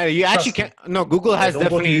 Man, you actually Trust can't. No, Google has Don't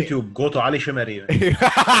definitely. go to YouTube. Go to Ali Shimari.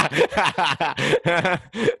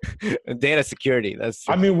 Data security. That's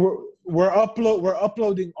true. I mean, we're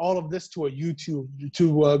uploading all of this to a YouTube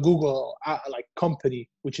to Google like company,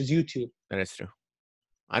 which is YouTube. That is true.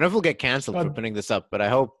 I don't know if we'll get canceled for putting this up, but I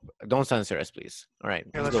hope don't censor us, please. All right,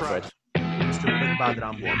 let's go for it. Mr. Big Bad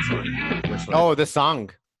Rambo. I'm sorry. We're sorry. Oh, the song.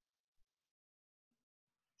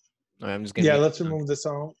 All right, I'm just gonna. Yeah, let's remove the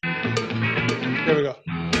song. There we go.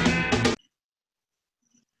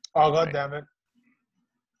 Oh, God damn it.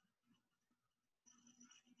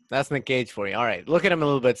 That's Nick Cage for you. All right, look at him a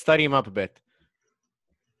little bit. Study him up a bit.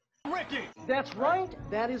 Ricky! That's right.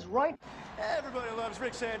 That is right. Everybody loves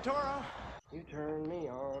Rick Santoro. You turn me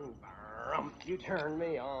on. You turn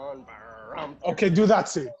me on. Okay, do that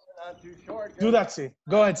scene. Not too short. Do that scene.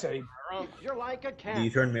 Go ahead, Saeed. You're like a cat. Do you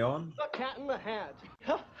turn me on? The cat in the hat.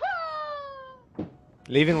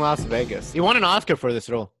 Leaving Las Vegas. He won an Oscar for this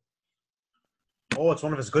role. Oh, it's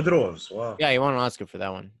one of his good roles. Wow. Yeah, he won an Oscar for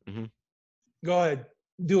that one. Go ahead.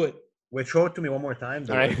 Do it. Wait, show it to me one more time.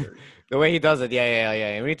 All right. The way he does it.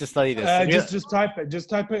 Yeah. We need to study this. Just type it. Just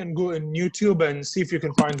type it in YouTube and see if you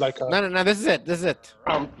can find like a. No. This is it.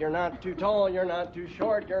 You're not too tall. You're not too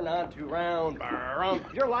short. You're not too round.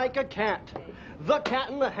 You're like a cat. The cat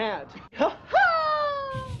in the hat.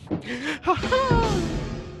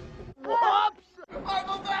 Whoops! I'm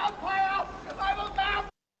a vampire! I'm a vampire!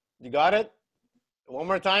 You got it? One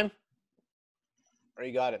more time? Or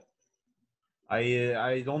you got it?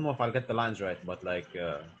 I don't know if I'll get the lines right, but like,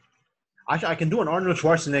 actually, I can do an Arnold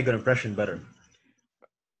Schwarzenegger impression better.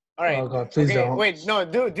 All right. Oh, God, please okay, don't. wait, no,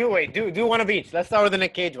 do one of each. Let's start with the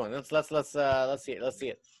Nick Cage one. Let's see it. Let's see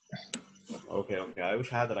it. Okay. I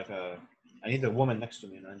wish I had like I need a woman next to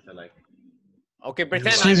me, man, to like, Okay,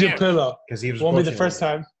 pretend I'm She's your here. pillow. because he was. Won't be the coaching first me.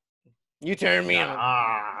 time. You turn me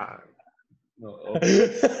on. No,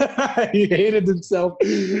 okay. He hated himself.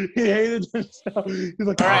 He's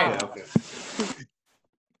like, All right. Okay.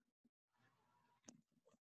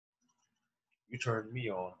 You turn me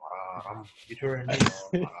on. You turn me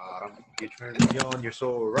on. You turn me on. You're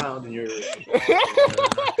so round and you're.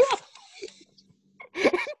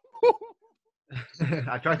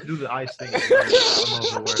 I tried to do the eyes thing. I don't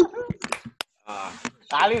know if it worked.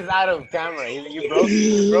 Ali's out of camera. You broke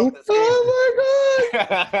the screen. Oh my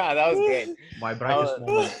That was great. My brightest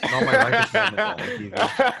moment. Not my brightest moment on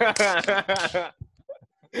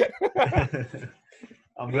TV.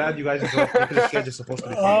 I'm glad you guys enjoyed. Nicolas Cage is supposed to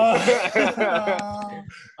be funny.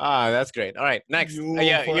 That's great. All right, next. You will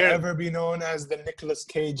You're forever be known as the Nicolas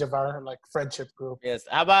Cage of our like friendship group. yes.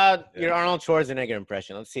 How about your Arnold Schwarzenegger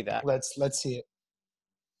impression? Let's see that. Let's see it.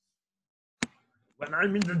 When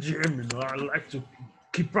I'm in the gym, I like to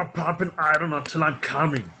keep popping iron until I'm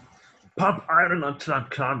coming. Pop iron until I'm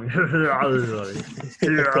coming.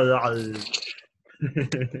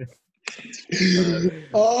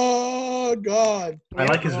 Oh God! I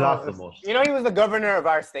like his laugh the most. You know, he was the governor of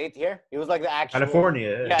our state here. He was like the actual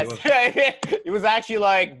California. Yeah, Yes, he was actually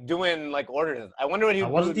like doing like orders. I wonder what he I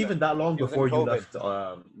was. wasn't even that long He was in before you COVID. left.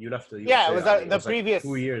 You left the USA. Yeah, it was Ali. the like previous-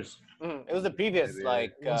 2 years. It was the previous Maybe,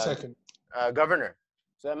 like 1 second. governor.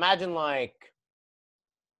 So imagine like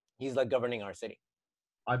he's like governing our city.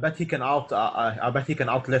 I bet he can I bet he can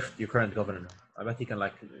outlift your current governor. I bet he can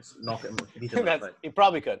like knock him. Beat him. That's, Like, he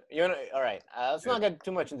probably could. You know, all right. Let's not get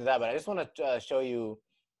too much into that, but I just want to show you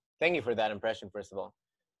Thank you for that impression, first of all.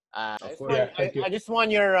 Of course. Yeah, thank you. I just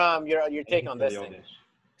want your take on this thing.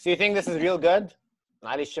 So you think this is real good,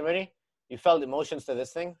 Ali Shimmery? You felt emotions to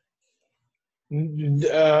this thing?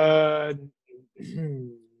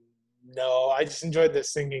 No, I just enjoyed the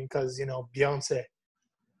singing because Beyonce.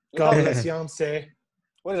 God bless Beyonce.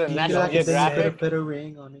 What is it, You National like it, then you Geographic? Put a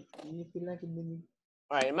ring on it. If you like it, then you...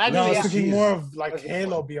 All right, imagine No, I the was actual- thinking Jeez. more of like What's this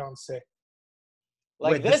Halo Beyonce.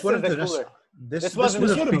 like Wait, this is wouldn't the have- cooler. This This would wasn't-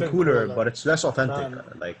 have would've been been cooler, cooler. but it's less authentic. No.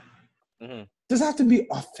 Like, Doesn't have to be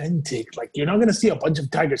authentic. Like you're not gonna see a bunch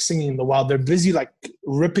of tigers singing in the wild. They're busy like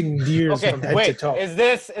ripping deers Okay, from head to wait. toe. Is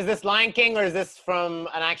this Lion King or is this from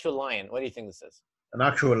an actual lion? What do you think this is? an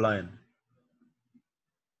actual lion.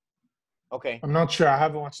 Okay. I'm not sure. I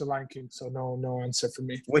haven't watched The Lion King, so no answer for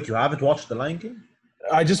me. Wait, you haven't watched The Lion King?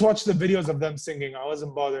 I just watched the videos of them singing. I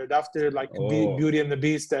wasn't bothered after like Oh. Beauty and the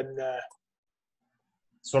Beast and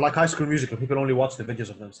So like High School Musical, people only watch the videos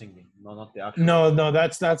of them singing. No, not the actual. no,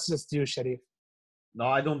 that's just you, Sharif. No,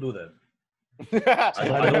 I don't do that.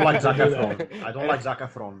 I don't like Zac do Efron. I don't like Zac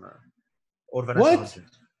Efron or Vanessa What?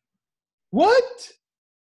 Hudgens. What?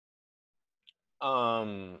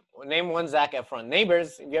 Name one Zac Efron.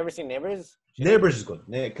 Neighbors. Have you ever seen Neighbors? Neighbors is good.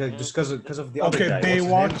 Just because of the other Okay, guy. What's his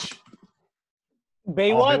name? Baywatch.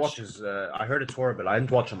 Baywatch. Baywatch is. I heard it's horrible. I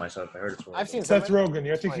didn't watch it myself. I heard it's horrible. I've seen Seth some of it. Rogen.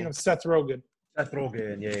 You're thinking of Seth Rogen. Seth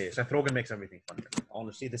Rogen. Yeah. Seth Rogen makes everything fun.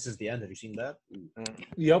 Honestly, this is the end. Have you seen that?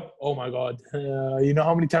 Yep. Oh my God. You know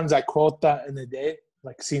how many times I quote that in a day?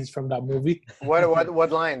 Like scenes from that movie.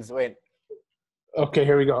 What lines? Wait. Okay,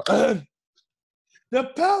 here we go. The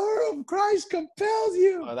power of Christ compels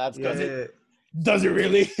you. Oh, that's Yeah. good. Does it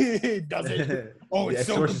really? Does it? Oh, The it's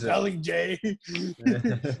so Exorcist. compelling, Jay.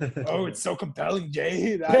 Oh, it's so compelling,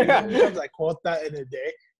 Jay. How many times I quote that in a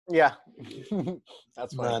day? Yeah.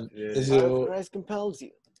 That's fine. Man, Yeah. is Christ compels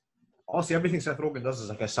you. Honestly, everything Seth Rogen does is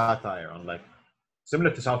like a satire on like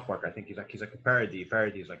similar to South Park. I think he's like a parody.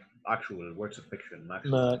 Parody is like actual works of fiction.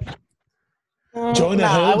 Actual. man. Jonah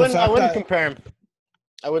Hill, I the wouldn't fact that- compare him.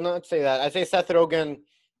 I would not say that. I'd say Seth Rogen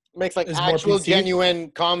makes like Is more actual PC?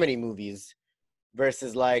 genuine comedy movies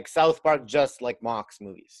versus like South Park just like mocks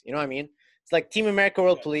movies. You know what I mean? It's like Team America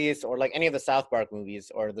World Police or like any of the South Park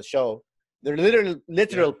movies or the show. They're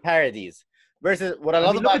literal parodies. Versus what I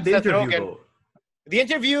love look about at the Seth interview, Rogen, though. the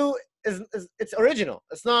interview is it's original.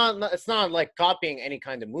 It's not like copying any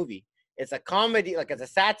kind of movie. It's a comedy, like it's a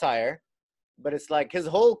satire, but it's like his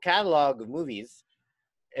whole catalog of movies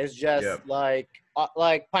is just like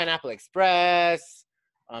Pineapple Express,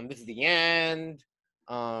 This Is the End,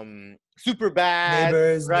 Super Bad,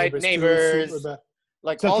 right? Neighbors, Superbad.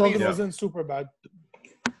 like Seth all Rogen these. wasn't super bad.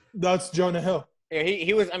 That's Jonah Hill. Yeah,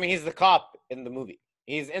 he was. I mean, he's the cop in the movie.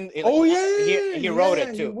 He's in. He Yeah, wrote yeah,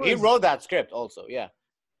 it too. he He was. wrote that script also. Yeah,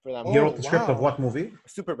 for that He movie. wrote the script of wow. what movie?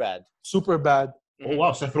 Super Bad. Super bad. Oh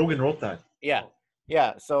wow, Seth Rogen wrote that. Yeah,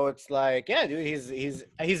 yeah. So it's like, yeah, dude,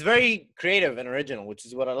 he's very creative and original, which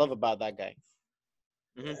is what I love about that guy.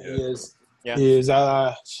 Mhm. He is. Yeah. He is.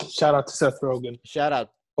 Shout out to Seth Rogen. Shout out.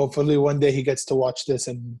 Hopefully, one day he gets to watch this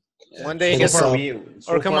and One day he So gets far to,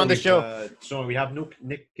 or come on the show. So we have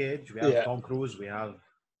Nick Cage, we have Yeah. Tom Cruise,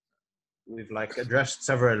 we've like addressed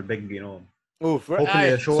several big, Oof. hopefully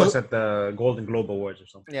they'll show So- us at the Golden Globe Awards or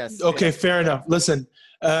something. Yes. okay, yes. fair enough. Listen,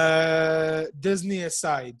 Disney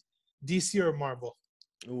aside, DC or Marvel,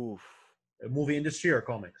 Oof. Movie industry or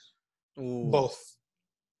comics, Ooh. both.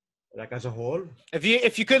 like as a whole.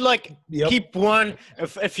 If you could like Yep. keep one,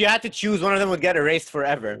 if you had to choose, one of them would get erased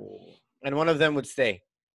forever, and one of them would stay.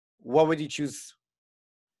 What would you choose?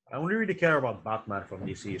 I only really care about Batman from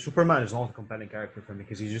DC. Superman is not a compelling character for me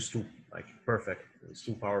because he's just too perfect. He's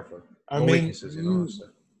too powerful. I No mean, weaknesses, so.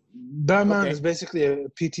 Batman Okay. is basically a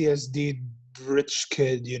PTSD rich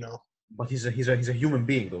kid, But he's a human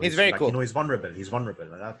being though. He's very like, cool. He's vulnerable. He's vulnerable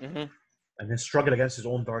like that. Mm-hmm. And his struggle against his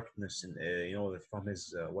own darkness and from his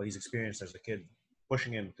what he's experienced as a kid,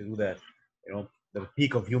 pushing him to do that. The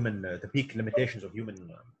peak limitations of human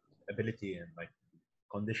ability and like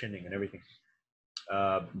conditioning and everything.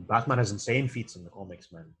 Batman has insane feats in the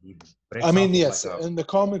comics, man. He breaks I mean, out yes, like a- in the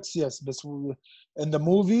comics, yes, but in the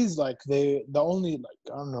movies, like the only like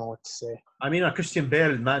I don't know what to say. I mean, Christian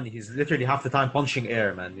Bale, man, he's literally half the time punching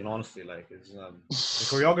air, man. Honestly, like the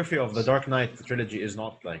choreography of the Dark Knight trilogy is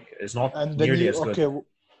not And the nearly new, as good. okay,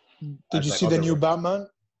 did as, you like, see the other new ones. Batman?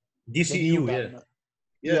 The DCU, new yeah. Batman.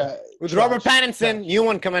 Yeah. With trash, Robert Pattinson, trash. new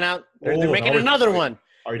one coming out. They're Oh, making Robert- another one.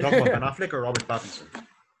 Are you talking about Ben Affleck or Robert Pattinson?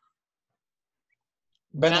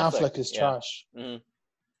 Ben Ben Affleck, Affleck is yeah. trash.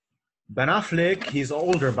 Ben Affleck, he's an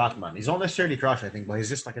older Batman. He's not necessarily trash, I think, but he's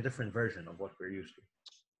just like a different version of what we're used to.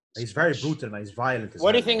 He's very brutal, man. He's violent. As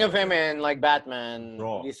What do you hell, think of him in like Batman,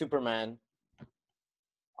 Bro. the Superman?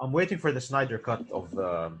 I'm waiting for the Snyder cut of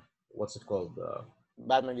what's it called?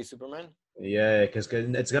 Batman v Superman? Yeah, because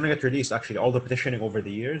it's gonna get released. Actually, all the petitioning over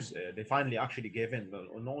the years, they finally actually gave in.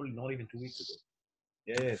 Not even 2 weeks ago.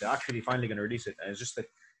 Yeah, they're actually finally gonna release it, and it's just that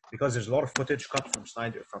because there's a lot of footage cut from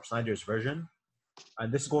Snyder's version,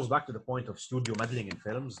 and this goes back to the point of studio meddling in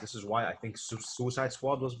films. This is why I think Suicide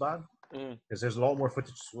Squad was bad, because there's a lot more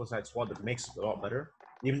footage of Suicide Squad that makes it a lot better.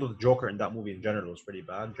 Even though the Joker in that movie in general was pretty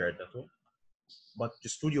bad, Jared Leto, but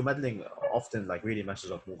just studio meddling often like really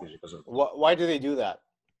messes up movies because of Why do they do that?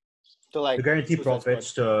 to guarantee Suicide profits,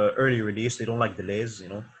 Squad. to early release. They don't like delays.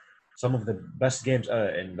 Some of the best games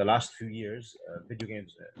in the last few years, video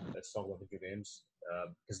games. Let's talk about video games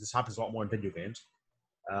because this happens a lot more in video games.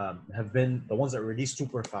 Have been the ones that release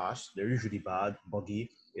super fast. They're usually bad, buggy.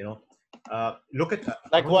 Look at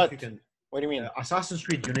Like what? What do you mean? Assassin's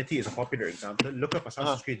Creed Unity is a popular example. Look up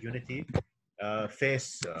Assassin's Creed Unity.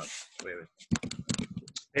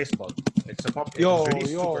 Facebook. It's a popular.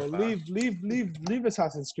 Yo, leave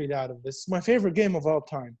Assassin's Creed out of this. It's my favorite game of all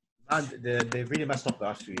time. And they really messed up the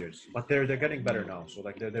last 2 years, but they're getting better now. So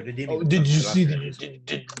like they're redeeming. Oh, did you see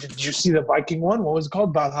the Viking one? What was it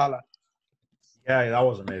called? Valhalla. Yeah, that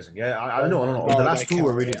was amazing. Yeah, I know. The last two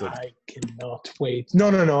were really good. I cannot wait.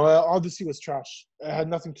 No. Odyssey was trash. It had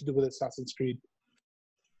nothing to do with Assassin's Creed.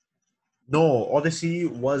 No, Odyssey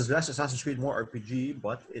was less Assassin's Creed, more RPG,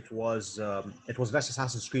 but it was less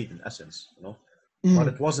Assassin's Creed in essence, But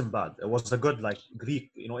it wasn't bad. It was a good like Greek,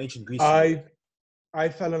 ancient Greece. I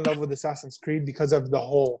fell in love with Assassin's Creed because of the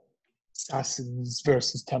whole Assassins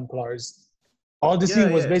versus Templars. Odyssey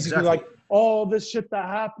was basically like all this shit that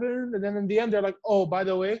happened, and then in the end they're like, oh, by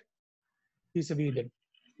the way, piece of Eden.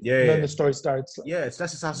 And then the story starts. Yeah, it's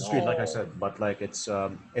less Assassin's Creed, like I said, but like it's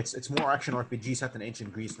more action RPG set in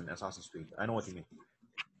ancient Greece than Assassin's Creed. I know what you mean.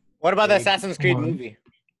 What about the Assassin's Creed movie?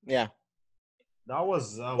 Yeah. That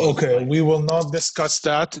was okay. Like, we will not discuss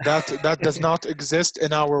that. That does not exist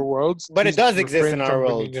in our worlds. But it does exist in our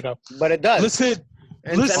world. But it does. Listen.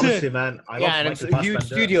 Honestly, man. And it's huge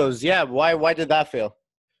studios. Yeah. Why did that fail?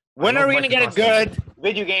 When are we gonna get a good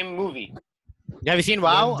video game movie? Have you seen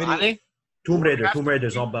WoW? Tomb Raider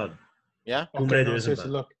is not bad. Yeah. Tomb Raider isn't bad.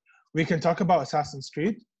 Look, we can talk about Assassin's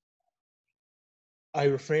Creed. I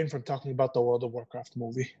refrain from talking about the World of Warcraft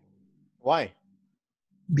movie. Why?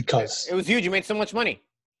 Because it was huge. You made so much money.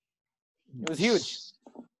 It was huge.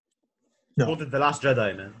 No. So did The Last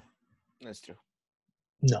Jedi, man. That's true.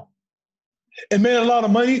 No. It made a lot of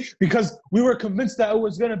money because we were convinced that it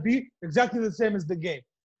was going to be exactly the same as the game.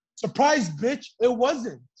 Surprise, bitch, it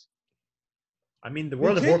wasn't. I mean, the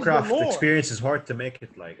World of Warcraft experience is hard to make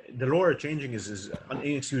it like. The lore changing is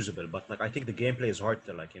inexcusable, but like I think the gameplay is hard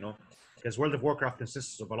to like, because World of Warcraft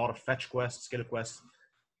consists of a lot of fetch quests, skill quests.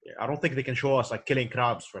 I don't think they can show us like killing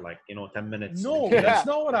crabs for like 10 minutes. No, that's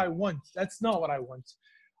not what I want. That's not what I want.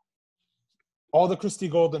 All the Christie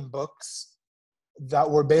Golden books that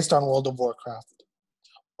were based on World of Warcraft,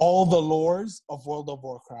 all the lores of World of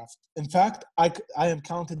Warcraft. In fact, I am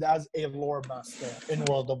counted as a lore master in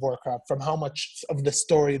World of Warcraft from how much of the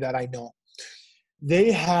story that I know.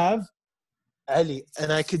 They have, Ali,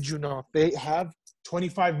 and I kid you not, they have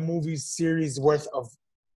 25 movies series worth of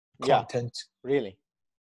content. Really?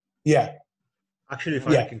 Yeah. Actually, if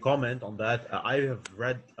I can comment on that, I have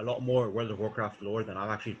read a lot more World of Warcraft lore than I've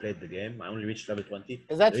actually played the game. I only reached level 20.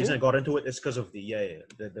 Is that the reason I got into it is because of the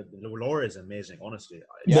lore is amazing, honestly.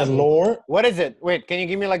 The lore? What is it? Wait, can you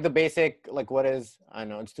give me like the basic, like what is, I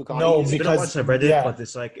know, it's too No, complicated. because I've read it, but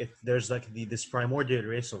it's like, there's like this primordial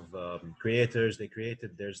race of creators they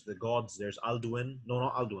created. There's the gods, there's Alduin. No,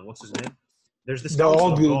 not Alduin. What's his name? There's this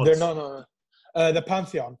council of gods. They're not, the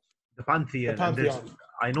Pantheon. The Pantheon. The Pantheon.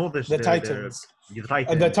 I know there's the Titans. The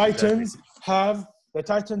Titans. And the Titans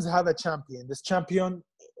have a champion. This champion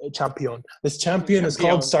is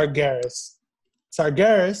called Sargeras.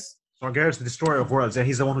 Sargeras, the destroyer of worlds. Yeah,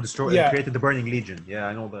 he's the one who created the Burning Legion. Yeah,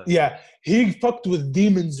 I know that. Yeah, he fucked with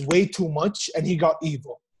demons way too much, and he got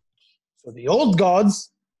evil. So the old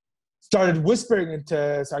gods started whispering into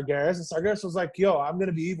Sargeras, and Sargeras was like, "Yo, I'm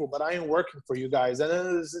gonna be evil, but I ain't working for you guys." And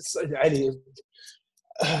then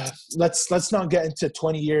let's not get into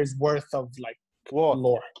 20 years worth of like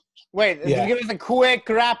lore. Wait, give us a quick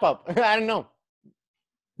wrap up. I don't know.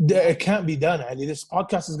 It can't be done, Ali. This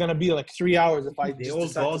podcast is gonna be like 3 hours if I. The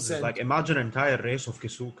old gods is like, imagine an entire race of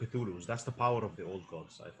Cthulhu's. That's the power of the old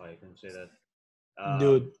gods, if I can say that.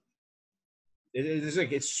 Dude, it's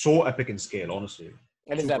like it's so epic in scale, honestly.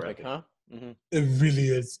 It is epic, huh? It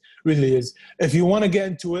really is. If you want to get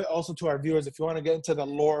into it, also to our viewers, if you want to get into the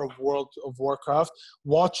lore of World of Warcraft,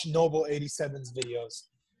 watch Noble87's videos.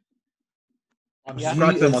 I'm Yeah.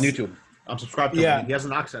 subscribed to him on He is- YouTube. I'm subscribed to Yeah. him. He has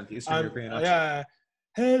an accent. He's from European accent. Yeah.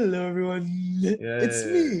 Hello, everyone. It's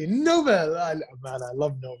me, Nobel. Man, I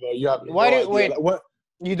love Nobel. You have Why no do- idea. wait. Like, what?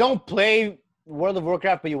 You don't play World of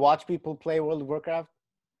Warcraft, but you watch people play World of Warcraft?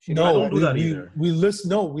 No, I don't do that either. we listen.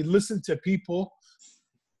 No, we listen to people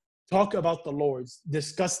talk about the lords,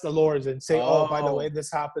 discuss the lords, and say, "Oh, by the Oh. way,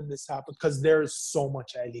 this happened," because there is so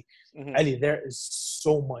much, Ali. Mhm. Ali, there is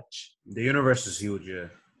so much. The universe is huge, yeah.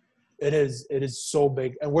 It is so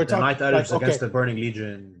big, and we're The talking Night Elves like, against okay, the Burning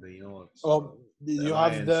Legion, it's, you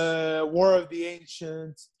have Alliance. the War of the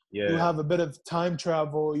Ancients. yeah. You have a bit of time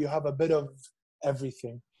travel. You have a bit of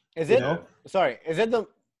everything. Is You it? know? Sorry, is it the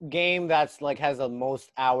game that's like has the most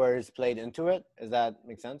hours played into it? Does that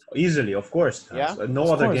make sense? Easily, of course. Yeah? No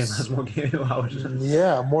Of other course. game has more game hours.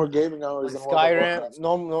 Yeah, more gaming hours Like than World of Skyrim? Warcraft.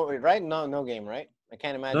 No, right? No game, right? I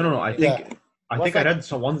can't imagine. No. I anything. think I What's think I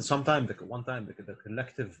that? read one time the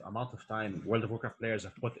collective amount of time World of Warcraft players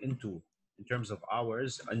have put into in terms of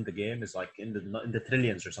hours in the game is like in the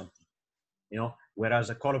trillions or something. Whereas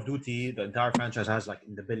a Call of Duty, the entire franchise has like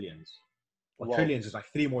in the billions. But Whoa. trillions is like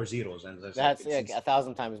 3 more zeros, and That's it's, like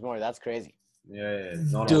 1,000 times more. That's crazy. yeah.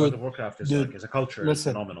 No, Dude, World of Warcraft is dude, like it's a culture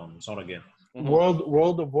listen. phenomenon. It's not a game. Mhm.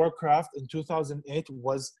 World of Warcraft in 2008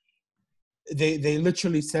 was they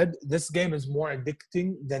literally said this game is more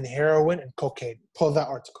addicting than heroin and cocaine. Pull that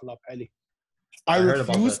article up, Ali. I I heard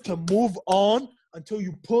about refuse that. to move on until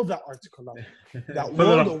you pull that article up. That Pull it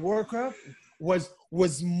World up. of Warcraft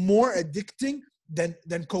was more addicting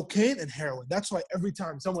than cocaine and heroin. That's why every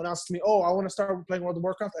time someone asks me, "Oh, I want to start playing World of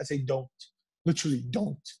Warcraft," I say, "Don't." Literally,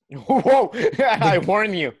 don't. Whoa! I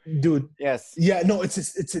warn you. Dude, Yes. yeah, no,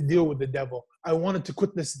 it's a deal with the devil. I wanted to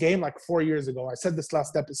quit this game like 4 years ago. I said this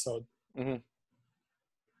last episode. Mhm.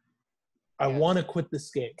 I Yes. want to quit this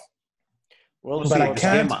game. World of But I Warcraft.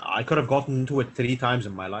 can't- I could have gotten into it 3 times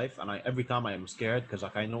in my life, and every time I am scared because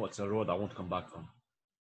like I know it's a road I won't come back from.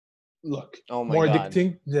 Look, Oh my more God.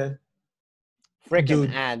 addicting than Freaking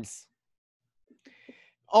Dude. ads.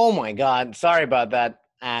 Oh my God. Sorry about that.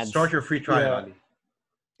 Ads. Start your free trial, Yeah. Ali.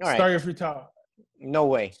 All right. Start your free trial. No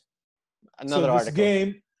way. Another So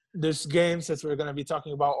article. this game, since we're gonna be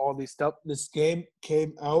talking about all these stuff, this game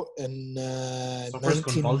came out in Suffers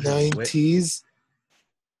convulsions. 1990s.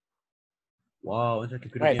 Wow, internet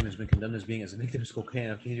computer Right. game has been condemned as being as addictive as cocaine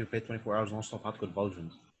after you played 24 hours non-stop had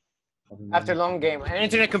convulsions. After a long game, an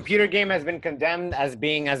internet computer game has been condemned as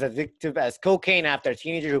being as addictive as cocaine after a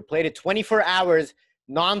teenager who played it 24 hours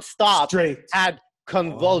non-stop Straight. had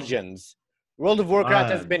convulsions. World of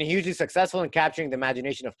Warcraft has Man. been hugely successful in capturing the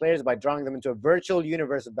imagination of players by drawing them into a virtual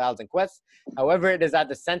universe of battles and quests. However, it is at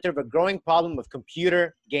the center of a growing problem of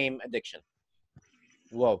computer game addiction.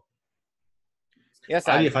 Whoa. Yes,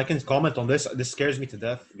 Ali, Ali. if I can comment on this scares me to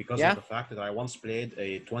death because Yeah? of the fact that I once played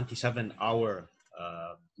a 27-hour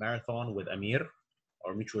marathon with Amir,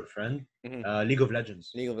 our mutual friend, Mhm. League of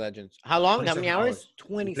Legends. League of Legends. How long? How many 27 hours? hours. We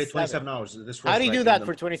 27. played 27 hours. This was How do you like do in that the-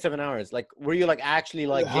 for 27 hours? Like, were you like actually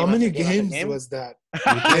like How game many after game after games game? was that? We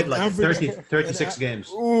played like average- 36 games.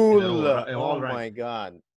 Ooh, in all oh rank. my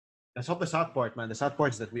God. That's not the sad part, man. The sad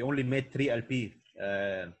part is that we only made 3 LP.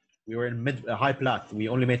 We were in high plat. We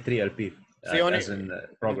only made 3 LP So you only- as in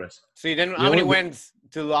progress. So you didn't. We How many only- wins,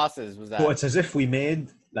 2 losses was that? So it's as if we made,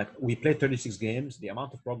 we played 36 games. The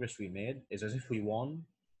amount of progress we made is as if we won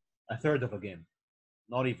a third of a game.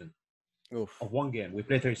 Not even. Oof. Of one game. We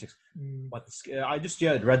played 36. Mm. But I just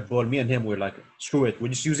yelled Red Bull. Me and him were like, screw it. We're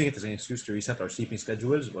just using it as an excuse to reset our sleeping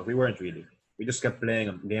schedules, but we weren't really. We just kept playing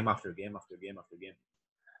game after game after game after game.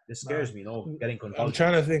 This scares me, getting I'm convulsions.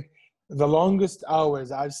 trying to think. The longest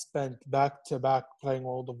hours I've spent back to back playing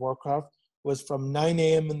World of Warcraft was from 9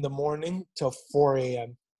 a.m. in the morning till 4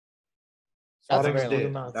 a.m. That's That very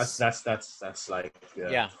is long. the That's like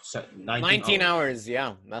Yeah. 19 19 hours.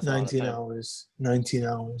 Yeah, that's a lot of 19 time. hours. 19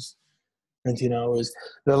 hours. 19 hours.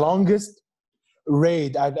 The longest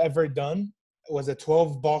raid I've ever done was a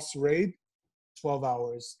 12 boss raid, 12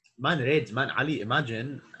 hours. Man, raids, man, Ali,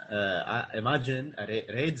 imagine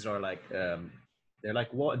raids are like they're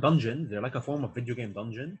like dungeon. They're like a form of video game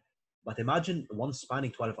dungeon. But imagine one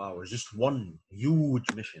spanning 12 hours, just one huge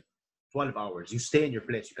mission. 12 hours. You stay in your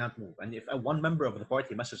place. You can't move. And if one member of the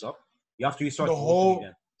party messes up, you have to restart The the whole whole- thing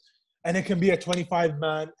again. And it can be a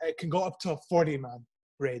 25-man. It can go up to a 40-man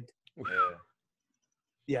raid. Yeah.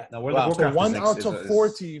 Yeah. Now, World Wow. of So Warcraft one is next- out is- of is-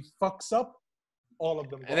 40 fucks up, all of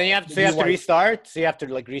them go And then you have out. to, They be wiped. restart. So you have to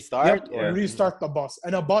like restart. Yep, Or, restart the boss.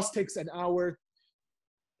 And a boss takes an hour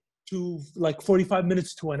to like 45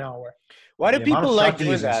 minutes to an hour. Why do The amount people of like strategy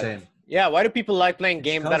doing is that? insane. Yeah, why do people like playing It's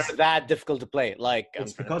games that because- are that difficult to play? Like,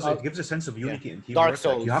 It's because it gives a sense of unity and teamwork. Dark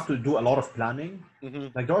Like, you Souls. have to do a lot of planning. hmm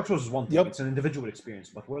Like Dark Souls is one thing; Yep. it's an individual experience.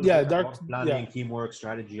 But World Yeah, of Warcraft, a lot Dark- of planning, yeah. teamwork,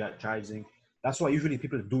 strategizing. That's why usually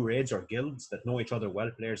people do raids or guilds that know each other well,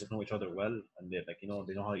 players that know each other well, and they like they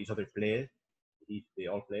know how each other play. They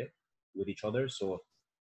all play with each other. So,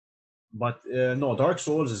 but no, Dark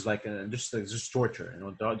Souls is like just torture.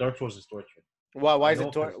 Dark Souls is torture. Why I is know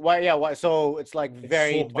it? 'cause- Why? Yeah. Why? So it's like It's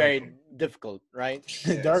very, so very punishing. difficult, right?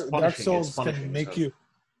 Yeah, it's Dark punishing, Souls it's punishing can make as you. hell.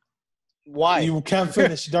 Why? You can't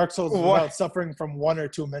finish Dark Souls Why? without suffering from 1 or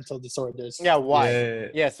 2 mental disorders. Yeah. Why? Yeah.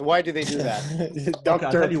 Yes. Why do they do that? Doctor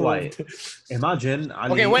I'll tell you why. approved. Imagine.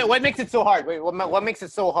 Ali, Okay. Wait. What makes it so hard? Wait. What makes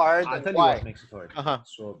it so hard? I'll and tell you why? what makes it hard. Uh-huh.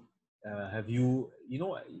 So, have you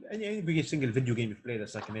any single video game you play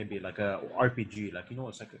that's like maybe like a RPG, like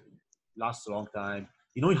it's like lasts a long time.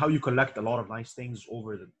 You know how you collect a lot of nice things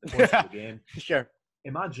over the course of the game. Sure.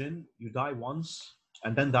 Imagine you die once,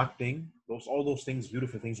 and then that thing, all those things,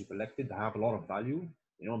 beautiful things you collected that have a lot of value,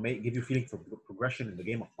 may give you feeling for progression in the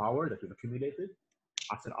game of power that you've accumulated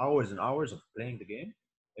after hours and hours of playing the game.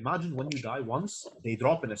 Imagine when you die once, they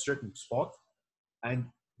drop in a certain spot, and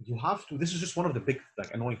you have to. This is just one of the big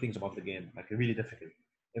annoying things about the game, really difficult.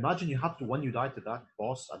 Imagine you have to, when you die to that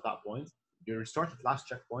boss at that point, you restart at last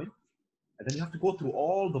checkpoint, and then you have to go through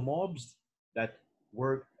all the mobs that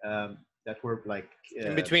were like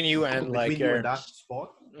In between you and between like you your. and that spot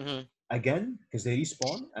Mhm. again, because they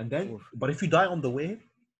respawn, and then Oof. but if you die on the way,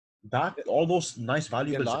 that all those nice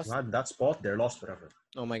valuables that lost? you had in that spot, they're lost forever.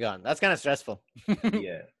 Oh my god, that's kind of stressful.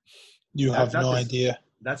 Yeah, You have that no is- idea.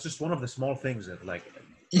 that's just one of the small things that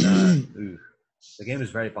ooh, the game is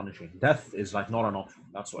very punishing. Death is like not an option.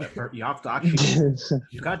 That's why you have to actually.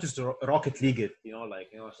 You can't just Rocket League it.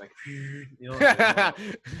 It's like you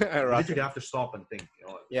literally have to stop and think.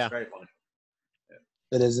 It's Yeah. very punishing.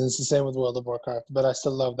 It is. It's the same with World of Warcraft, but I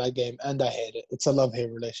still love that game, and I hate it. It's a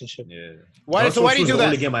love-hate relationship. Yeah. Why? Dark So why do you Souls do is the that?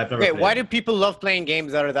 only game I've never Okay, played. why do people love playing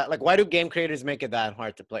games that are that? Like, why do game creators make it that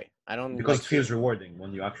hard to play? I don't. Because like it feels rewarding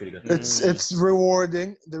when you actually get. It's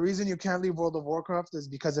rewarding. The reason you can't leave World of Warcraft is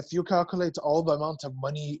because if you calculate all the amount of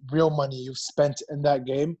money, real money you've spent in that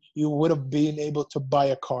game, you would have been able to buy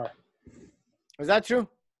a car. Is that true?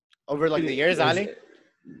 Over like the years, Ali.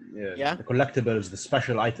 Yeah? The collectibles, the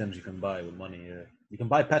special items you can buy with money. Yeah. You can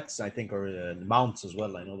buy pets, I think, or mounts as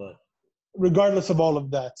well. I know that. Regardless of all of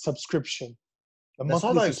that, subscription. The That's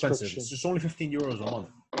not monthly that expensive. subscription. It's just only €15 a month.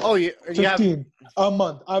 Oh, you have. 15 a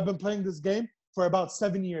month. I've been playing this game for about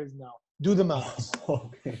 7 years now. Do the math.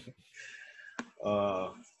 Okay.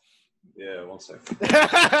 Yeah, 1 sec.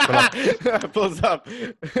 Pulls up.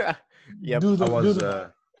 Yep. Do the, I do was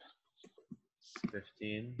the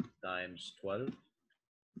 15 times 12.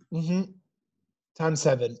 Times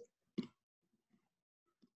 7.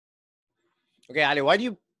 Okay, Ali, why do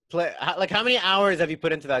you play? Like, how many hours have you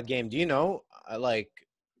put into that game? Do you know?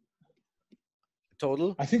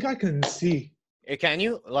 Total? I think I can see. Can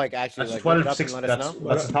you actually That's look it up 12. and let us know?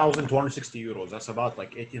 That's €1,260. That's about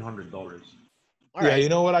like $1,800. All Yeah, right. you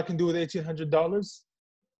know what I can do with $1,800?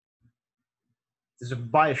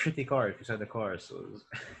 Just buy a shitty car if you said the car. So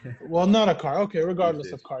Well, not a car. Okay, regardless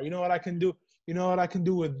days. of car. You know what I can do? You know what I can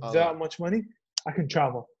do with Oh, that yeah. much money? I can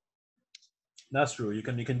travel. that's true. You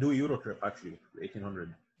can do a Euro trip actually,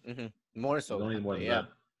 1,800. More so. You don't need more than yeah.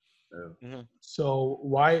 that. So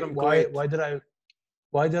why From why Kuwait.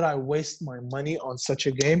 why did I waste my money on such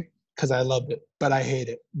a game? Because I love it, but I hate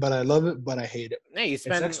it. But I love it, but I hate it. Hey, you It's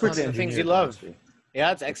spend on expertly the things you engineered, love. honestly.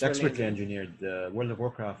 Yeah, it's It's expertly expertly engineered. engineered. World of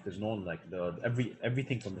Warcraft is known like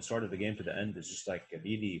everything from the start of the game to the end is just like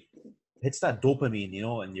really hits that dopamine,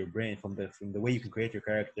 in your brain from the way you can create your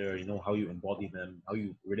character, how you embody them, how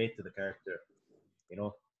you relate to the character,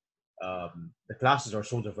 the classes are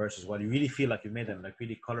so diverse as well. You really feel like you made them like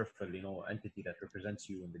really colorful, entity that represents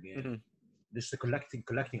you in the game. Mhm. Just the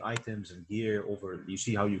collecting items and gear over. You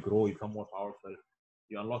see how you grow, you become more powerful,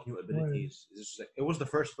 you unlock new abilities. It's just like, it was the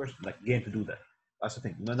first game to do that. That's the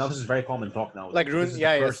thing. Now this is very common talk now. Like this Rune, is the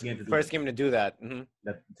yeah, first yes, game to do first that, game to do that.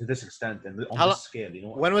 that to this extent and on How this lo- scale.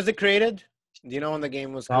 When was it created? Do you know when the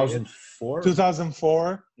game was created? 2004.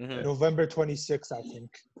 2004, Mhm. November 26th, I think.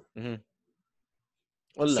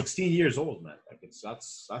 Wallah. 16 years old, man. Like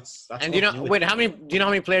that's. And do you not know? new. Wait, how many? Do you know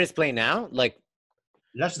how many players play now? Like,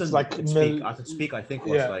 Less than It's like its peak. At its peak, I think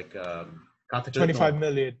was yeah. like Cataclysm. 25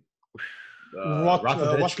 million. Wrath of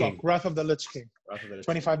the Lich Watchlog, King. Wrath of the Lich King. Wrath of the Lich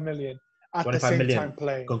 25 million. At the 25 same million time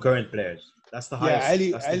playing. concurrent players. That's the Yeah, highest.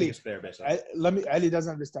 Ali- that's the Ali- biggest player base. Ali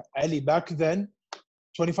doesn't understand. Ali, back then,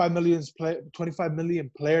 25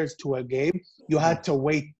 million players to a game, you had to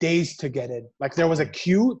wait days to get in. Like there was a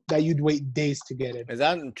queue that you'd wait days to get in. Is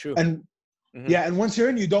that true? And Mhm. yeah, and once you're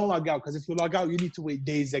in, you don't log out, because if you log out, you need to wait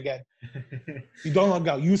days again. You don't log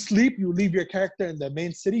out. You sleep, you leave your character in the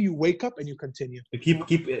main city, you wake up and you continue.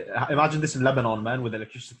 Imagine this in Lebanon, man, with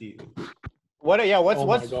electricity. What's Oh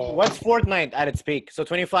my God. what's Fortnite at its peak? So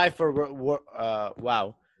 25 for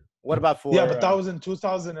WoW. What about for Yeah, but that was in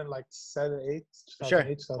 2007, 8. sure.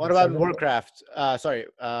 2008, What about 2007. Warcraft?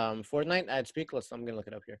 Fortnite at its peak. I'm gonna look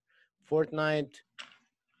it up here. Fortnite,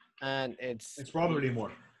 and it's It's probably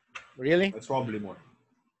more. really. It's probably more.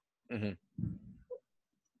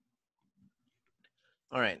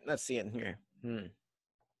 All right, let's see it here.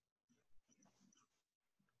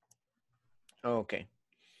 Okay.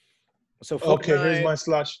 So Okay, here's Fortnite, my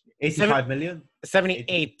slash. 85 million?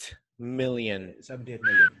 78 million. 78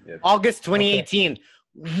 million. Yeah. August 2018.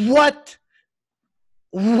 What?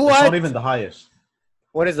 It's What? not even the highest.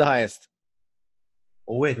 What is the highest?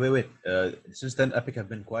 Oh, wait. Since then, Epic have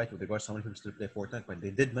been quiet with regards to how many people still play Fortnite, but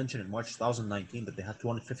they did mention in March 2019 that they had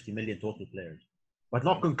 250 million total players, but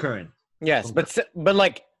not concurrent. Yes, but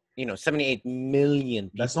like, 78 million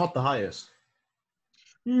people. That's not the highest.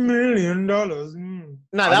 $1 million. No,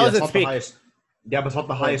 that Ali, was that's its not the peak. highest. Yeah, but it's not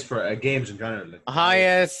the highest for games in general. Like,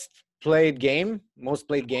 Highest played game, most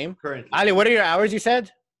played game. currently. Ali, what are your hours you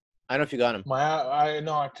said? I don't know if you got them.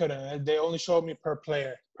 I couldn't. They only showed me per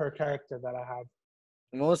player, per character that I have.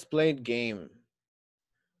 Most played game.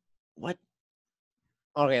 What?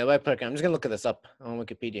 Okay, I'm just going to look at this up on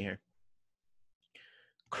Wikipedia here.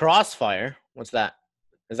 Crossfire. What's that?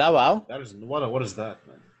 Is that WoW? That is what is that,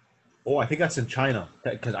 man? Oh, I think that's in China.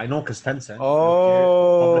 Because Tencent.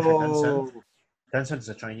 Oh. Publisher Tencent is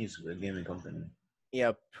a Chinese gaming company.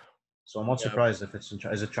 Yep. So I'm not Yep. surprised if it's in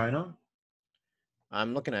China. Is it China?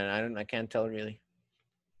 I'm looking at it. I can't tell really.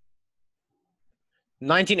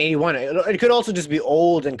 1981. It could also just be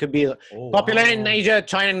old and could be Oh, popular in wow. Asia,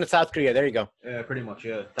 China, and South Korea. There you go. Yeah, pretty much.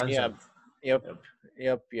 Yeah, Tencent. Yep.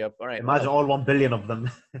 All right. Imagine all 1 billion of them.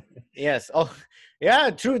 Yes. Oh, yeah.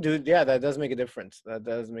 True, dude. Yeah, that does make a difference. That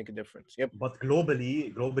does make a difference. Yep. But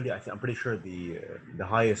globally, I'm pretty sure the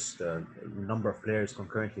highest number of players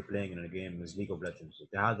concurrently playing in a game is League of Legends.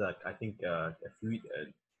 They had I think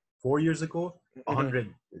 4 years ago,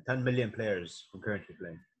 110 million players concurrently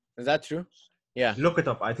playing. Is that true? Yeah. Look it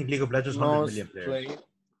up. I think League of Legends 100 million players. played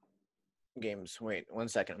games. Wait 1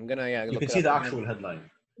 second. I'm gonna You look can it see up the again. actual headline.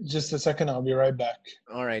 Just a second, I'll be right back.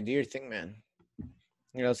 All right, do your thing, man.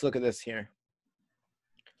 Let's look at this here.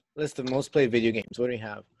 List of most played video games. What do we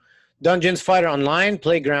have? Dungeons Fighter Online,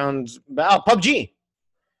 Playgrounds. Oh, PUBG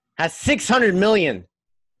has 600 million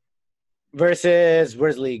versus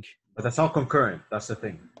where's League? But that's not concurrent. That's the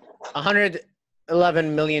thing.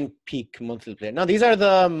 111 million peak monthly player. No, these are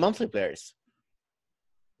the monthly players.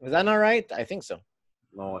 Is that not right? I think so.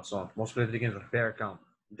 No, it's not. Most played video games are player count.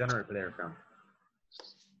 General player count.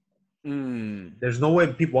 There's no way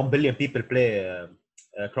 1 billion people play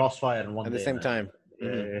Crossfire in one At day. the same man. time.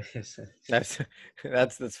 Yes.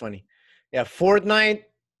 That's funny. Yeah, Fortnite.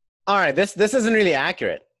 All right, this isn't really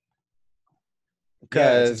accurate. Yeah,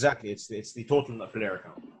 Because exactly. It's the total player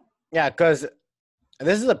count. because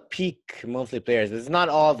this is a peak monthly players. It's not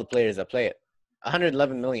all the players that play it.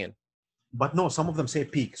 111 million. But no, some of them say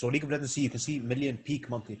peak. So League of Legends, you can see million peak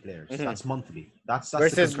monthly players. That's monthly. That's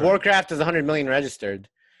Versus the concurrent. Warcraft is 100 million registered.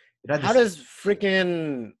 That How is- does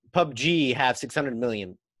freaking PUBG have 600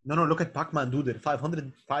 million? No, look at Pac-Man, dude.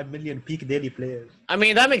 505 million peak daily players. I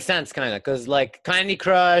mean, that makes sense, kind of, because like Candy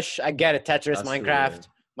Crush, I get it. Tetris, That's true,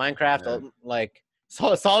 Minecraft, Yeah. like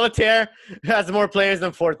Solitaire has more players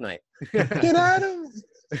than Fortnite. Get out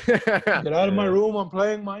of my room. I'm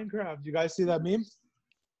playing Minecraft. You guys see that meme?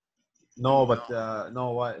 No, but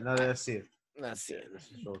no. Why? No, let's see it. Let's see.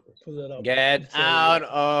 Pull it up. Get Sorry. out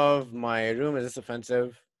of my room. Is this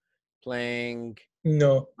offensive? Playing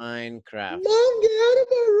No. Minecraft. Mom, get out of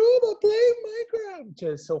my room. I'm playing Minecraft.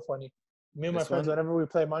 It's so funny. Me and my This friends, one? whenever we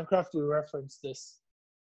play Minecraft, we reference this.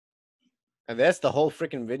 And that's the whole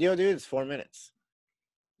freaking video, dude. It's 4 minutes.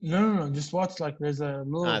 No. Just watch. Like, there's a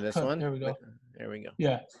little. This cut. one. There we go. There we go.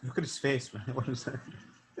 Yeah. Look at his face, man. What is that?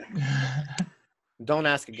 Don't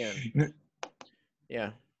ask again.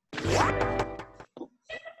 Yeah.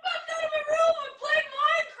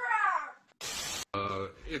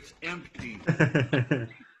 It's empty.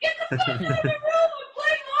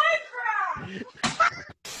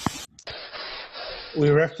 We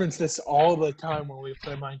reference this all the time when we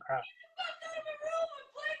play Minecraft.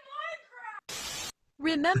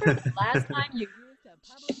 Remember the last time you used a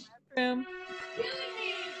public restroom?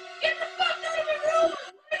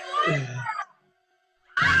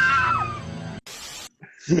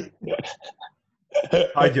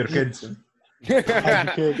 Hide your kids.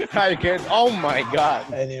 Hi, kids. Oh my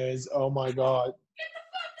god. Anyways, oh my god.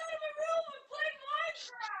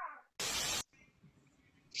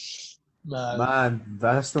 Man,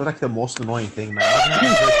 that's like the most annoying thing, man.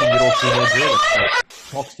 Imagine a 13-year-old teenager that like,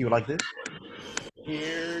 talks to you like this.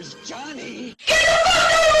 Here's Johnny.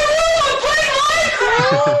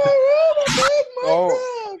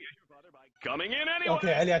 Oh. Coming in anyway.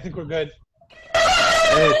 Okay, Ali, I think we're good.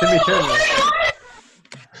 Hey, Timmy Turner.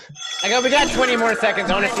 We got 20 more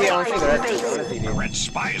seconds. I want to see the rest. I wanna see these. Red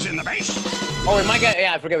spy is in the base. Oh, we might get.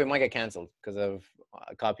 Yeah, I forget. We might get canceled because of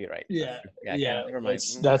copyright. Yeah, Yeah. Never mind.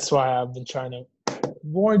 That's why I've been trying to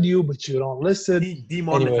warn you, but you don't listen.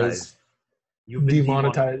 Demonetized. Anyways, You've been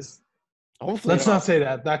demonetized. Hopefully, Let's not say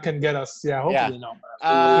that. That can get us. Yeah, hopefully not.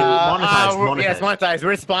 Monetized. Yes, monetized.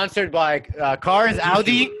 We're sponsored by cars,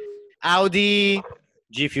 Audi,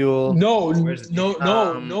 G Fuel. No, Where's the-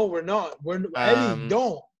 we're not. Eddie,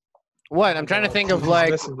 don't. What? I'm trying to think of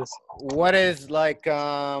like what is like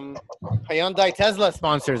Hyundai, Tesla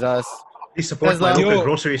sponsors us. He supports my Tesla. local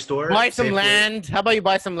grocery store. Buy some Safeway. land. How about you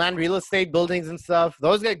buy some land, real estate, buildings and stuff?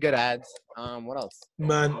 Those get good ads. What else?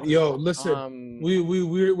 Man, yo, listen.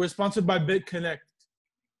 We're sponsored by BitConnect.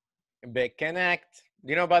 BitConnect. Do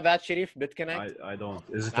you know about that, Sharif? BitConnect. I don't.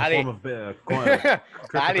 Is it a Ali. form of coin?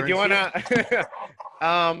 Ali, do you wanna?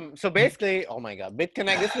 So basically, oh my God,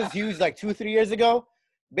 BitConnect. This was huge like 2-3 years ago.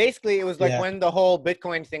 Basically, it was like when the whole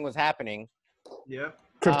Bitcoin thing was happening. Yeah.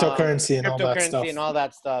 Cryptocurrency and all that stuff. Cryptocurrency and all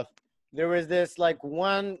that stuff. There was this like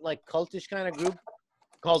one like cultish kind of group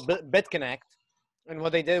called BitConnect, and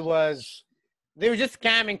what they did was they were just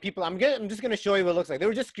scamming people. I'm just gonna show you what it looks like. They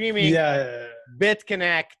were just screaming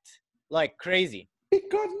BitConnect like crazy.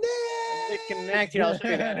 BitConnect. Here, I'll show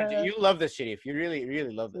you the energy. You love this, Sharif. You really,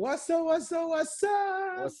 really love this. What's up? What's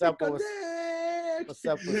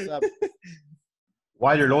up?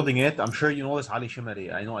 While you're loading it, I'm sure you know this Ali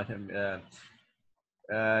Shimari. I know him.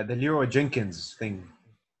 The Leroy Jenkins thing.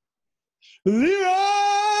 Leroy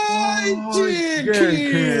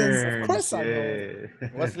Jenkins. Of course I know.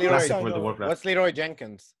 What's Classic Leroy? World of Warcraft. What's Leroy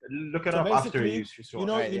Jenkins? Look it So up after basically, you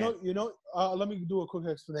saw it. Let me do a quick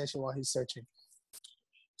explanation while he's searching.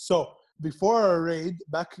 So before a raid,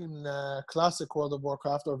 back in classic World of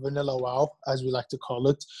Warcraft or Vanilla WoW, as we like to call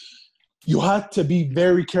it, you had to be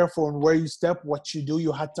very careful on where you step, what you do.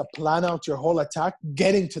 You had to plan out your whole attack,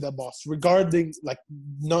 getting to the boss,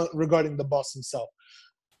 not regarding the boss himself.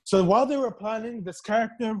 So while they were planning, this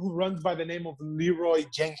character who runs by the name of Leroy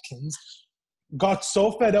Jenkins got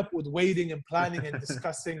so fed up with waiting and planning and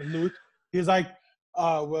discussing loot. He's like,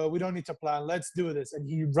 well, we don't need to plan. Let's do this. And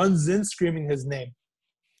he runs in screaming his name.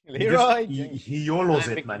 Leroy. He YOLOs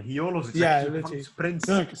it, man. He YOLOs it. Yeah, Like, literally. sprints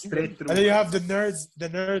straight through. And then you have the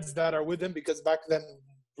nerds that are with him, because back then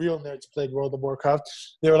real nerds played World of Warcraft.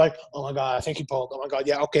 They were like, oh my God, I think he pulled. Oh my God,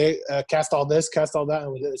 yeah, okay. Cast all this, cast all that.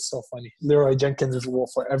 And it's so funny. Leroy Jenkins will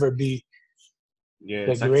forever be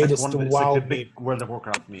the greatest it's WoW like the big World of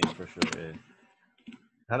Warcraft meme for sure.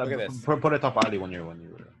 Yeah. Look at this. Put it up, Ali, when you're.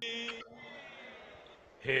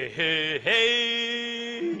 Hey, hey,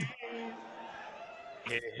 hey.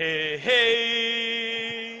 Hey, hey,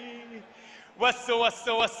 hey. What's up? What's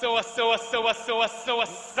up?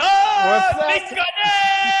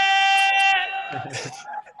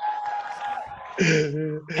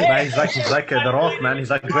 Man, he's like The Rock, man. He's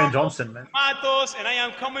like Dwayne Johnson, man. Matos, and I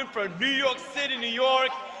am coming from New York City, New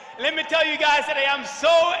York. Let me tell you guys that I am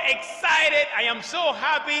so excited. I am so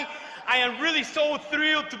happy. I am really so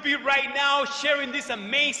thrilled to be right now sharing this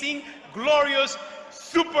amazing, glorious,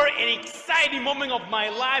 super and exciting moment of my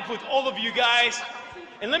life with all of you guys.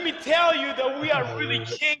 And let me tell you that we are really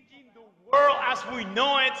changing the world as we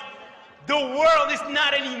know it. The world is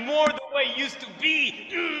not anymore the way it used to be.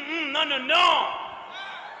 No, no, no.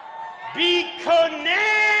 Be connected.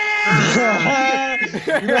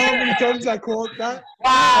 You know how many times I quote that?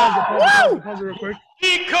 Wow. Pause it real quick.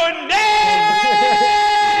 Be connected.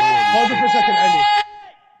 Pause it for a second, Andy.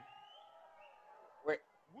 Wait.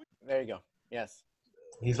 There you go. Yes.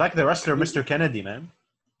 He's like the wrestler, Mr. Kennedy, man.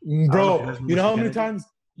 Bro, you know how many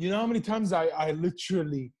times I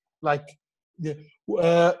literally like no,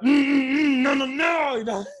 no, no, you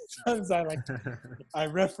know, times I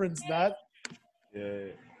reference that.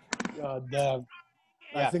 Yeah. God damn.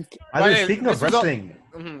 Yeah. I think Speaking of wrestling,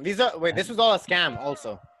 this was all a scam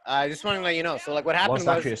also. I just want to let you know. So like what happened was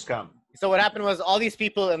actually a scam. So what happened was all these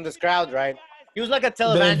people in this crowd, right? He was like a they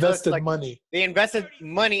televangelist. invested money. They invested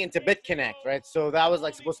money into BitConnect, right? So that was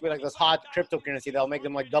like supposed to be like this hot cryptocurrency that'll make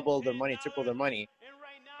them like double their money, triple their money.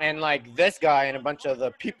 And like this guy and a bunch of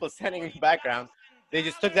the people standing in the background they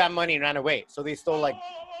just took that money and ran away. So they stole like,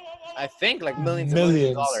 I think like millions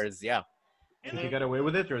of dollars. Yeah. Did they get away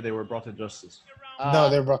with it, or they were brought to justice? No,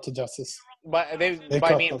 they're brought to justice. But they by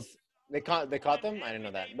caught memes. They caught them. I didn't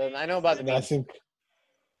know that, but I know about the And I memes. think.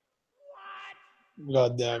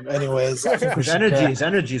 God damn. Anyways, I think we should, His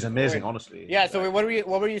energy is amazing, honestly. Yeah. So what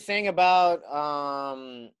were you saying about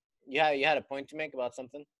Yeah, you had a point to make about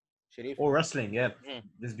something, Sharif? Oh, wrestling, yeah. Mm.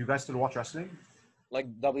 Do you guys still watch wrestling? Like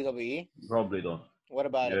WWE? Probably don't. What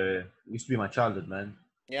about it? It used to be my childhood, man.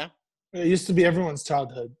 Yeah. it used to be everyone's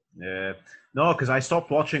childhood. Yeah. No, because I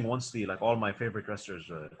stopped watching once all my favorite wrestlers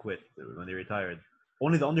quit when they retired.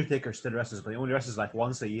 Only the Undertaker still wrestles, but he only wrestles like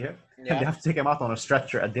once a year. Yeah. And they have to take him out on a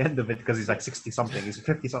stretcher at the end of it because he's like 60 something. He's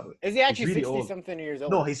 50 something. Is he actually really 60 old. something years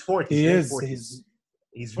old? No, he's 40. He late is. 40s.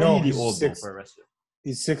 He's No, really he's old though, 60. for a wrestler.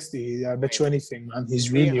 He's 60. I bet you anything, man.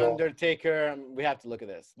 He's The really old. Undertaker. We have to look at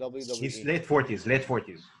this. WWE. He's late 40s. Late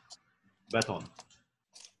 40s. Bet on.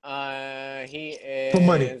 He is. Put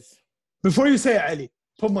money. Before you say it, Ali,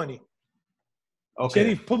 put money. Okay.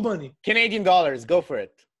 Sharif, put money. Canadian dollars. Go for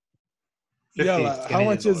it. 50 Yeah,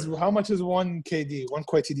 Canadian how much is one KD? One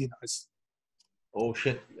Kuwaiti dinars. Oh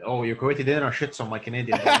shit! Oh, your Kuwaiti dinar shits on my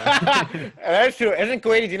Canadian. That's true. Isn't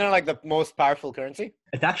Kuwaiti dinar like the most powerful currency?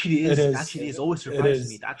 It actually is. It It is. actually is. Always It surprises is.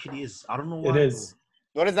 me. It actually is. I don't know why. It is.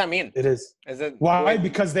 What does that mean? It is. Is it Why? Kuwait-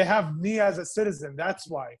 Because they have me as a citizen. That's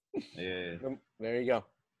why. Yeah. There you go.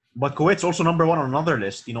 But Kuwait's also number one on another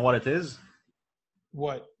list. You know what it is?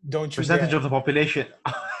 What? Don't you Percentage dare. of the population.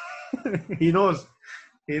 He knows.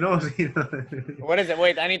 He knows. What is it?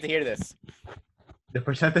 Wait, I need to hear this. The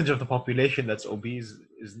percentage of the population that's obese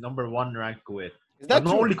is number one ranked Kuwait. Is But that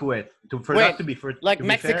not true? only Kuwait. For Wait, that to be Like to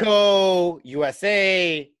be fair, Mexico,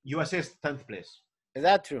 USA. USA is 10th place. Is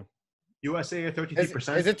that true? USA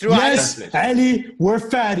 33%. Is it true? Yes, Place. Ali, we're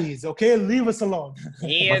fatties. Okay, leave us alone.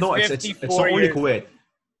 He But is no, it's 54 not only years. Kuwait.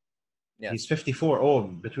 Yeah. He's 54. Oh,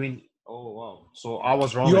 between. Oh, wow. So I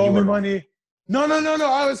was wrong. You and owe me were wrong. money. No.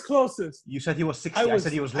 I was closest. You said he was 60. I I, was-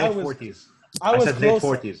 said he was I late was- 40s. I was said late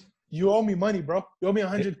closer. 40s. You owe me money, bro. You owe me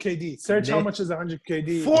 100 KD. Search how Late- much is 100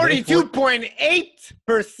 KD.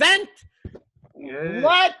 42.8%. Yeah.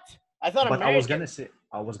 What? I thought But American.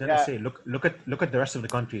 I was gonna Yeah. say, look at the rest of the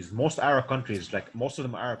countries. Most Arab countries, like most of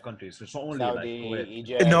them are Arab countries. It's not only like Saudi, Kuwait.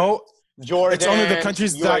 Egypt, No, Jordan. it's only the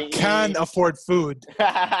countries that UAE. can afford food.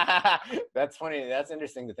 That's funny. That's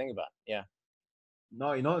interesting to think about. Yeah.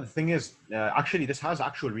 No, you know the thing is, actually, this has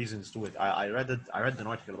actual reasons to it. I read it. I read an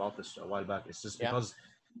article about this a while back. It's just Yeah. because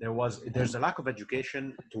there's a lack of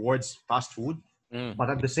education towards fast food, Mm. but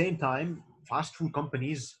at the same time, fast food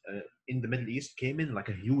companies in the Middle East came in like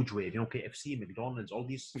a huge wave. You know, KFC, McDonald's, all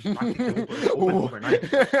these practically opened overnight.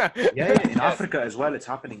 Yeah, in Africa as well, it's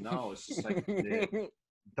happening now. It's just like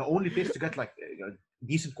the only place to get like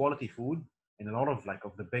decent quality food in a lot of like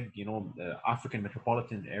of the big, African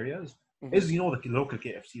metropolitan areas is the local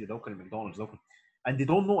KFC, the local McDonald's, and they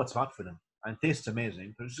don't know what's bad for them, and it tastes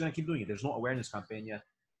amazing. They're just gonna keep doing it. There's no awareness campaign yet,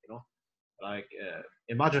 like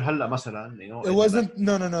imagine Halla Masalan, It wasn't.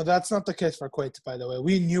 No. That's not the case for Kuwait, by the way.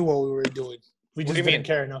 We knew what we were doing. We What just do you didn't mean?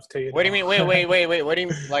 care enough to. What do you mean? Wait. What do you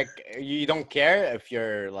mean? Like, you don't care if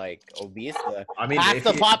you're like obese? I mean, Half if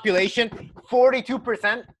the you- population,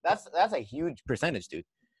 42%. That's a huge percentage, dude.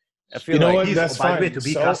 I feel You know like what? obese- That's by the way, fine. to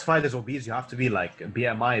be So- classified as obese, you have to be like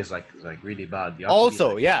BMI is like really bad. You have to be,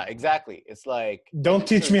 also, like- yeah, exactly. It's like Don't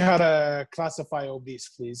teach me how to classify obese,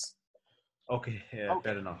 please. Okay, yeah,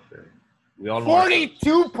 fair enough. We all know. ourselves.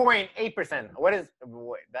 42.8%.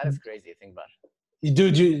 That is crazy to think about.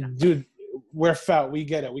 Dude, we're fat. We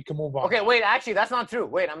get it. We can move on. Okay, wait, actually, that's not true.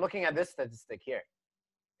 Wait, I'm looking at this statistic here.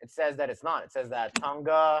 It says that it's not. It says that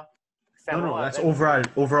Tonga, No, Samoa, that's they-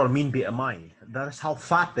 overall mean BMI. That's how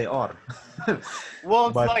fat they are. Well,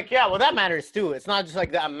 it's but- like, yeah, well, that matters too. It's not just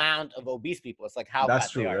like the amount of obese people. It's like how That's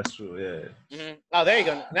fat true. they are. That's true. Yeah. Mhm. Oh, there you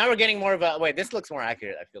go. Now we're getting more of a. Wait, this looks more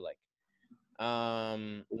accurate. I feel like.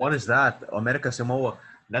 What is that? America Samoa.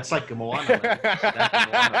 That's like Moana. Man.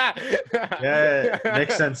 That's Moana. Yeah,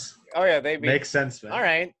 makes sense. Oh yeah, they be. Makes sense, man. All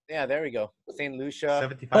right. Yeah, there we go. St. Lucia.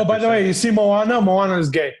 75%. Oh, by the way, you see Moana? Moana is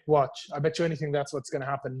gay. Watch. I bet you anything that's what's going to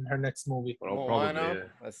happen in her next movie. Well, Moana. probably, yeah.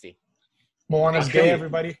 Let's see. Moana's Actually- gay,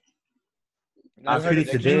 everybody. No, Actually,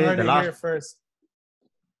 it's- today- You heard the it last- here first.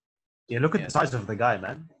 Yeah, look at Yeah. the size of the guy,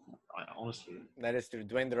 man. Honestly. that is true.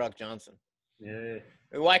 Dwayne the Rock Johnson. Yeah.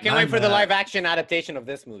 Well, I can't Man, wait for the uh, live action adaptation of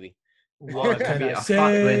this movie. What it's gonna can be I a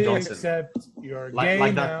fat Dwayne say Johnson. except you're Like- gay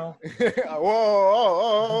like that. now?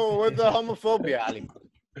 whoa, with the homophobia, Ali.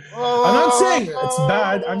 I'm not saying it's Oh.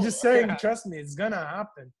 bad. I'm just saying, trust me, it's gonna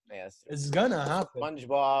happen. Yes. It's gonna happen.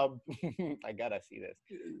 SpongeBob. I gotta see this.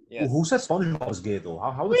 Yes. Who said SpongeBob was gay though?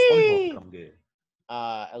 How would Whee! SpongeBob become gay?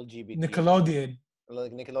 LGBT. Nickelodeon.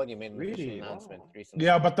 Like Nickelodeon made an official Really? announcement Wow. recently.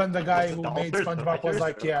 Yeah, but then the guy The who made authors, the SpongeBob was writers,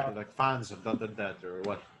 like, or yeah. like fans have done that or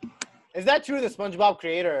what? Is that true? The SpongeBob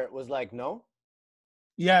creator was like, no.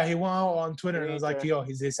 Yeah, he went out on Twitter and was like, Creator. yo,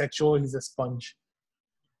 he's asexual, he's a sponge.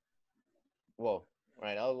 Whoa.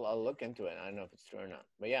 Right. I'll look into it. I don't know if it's true or not.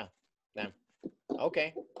 But yeah. Damn.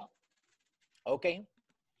 Okay. Okay.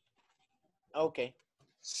 Okay.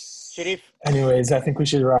 Sharif, Anyways, I think we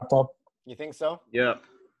should wrap up. you think so? Yeah.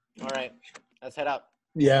 All right. Let's head out.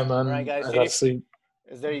 Yeah, man. All right, guys, I Sharif. gotta sleep.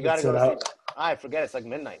 Is there? You gotta Let's go head to out. sleep. I forget. It's like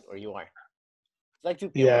midnight where you are. It's like 2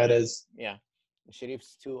 p.m. Yeah, where it I am. is. Yeah.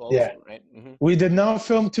 Sharif's too also, Yeah. right? Mm-hmm. We did not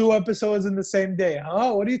film 2 episodes in the same day.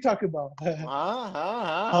 Huh? What are you talking about?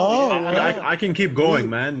 Oh, I can keep going,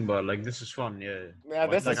 man, but like this is fun. Yeah. Yeah,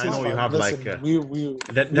 But, this like, is I know fun. you have Listen, like we the will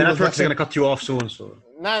network's gonna cut you off soon, so.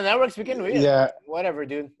 No, networks we can read. Yeah. Whatever,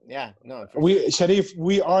 dude. Yeah. No. for Sharif,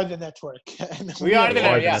 we are the network. We are the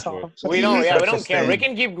network, yeah. network. We don't. Yeah, we don't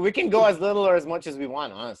Self-sustained. care. We can go as little or as much as we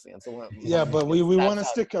want, honestly. And so Yeah, but we that's want to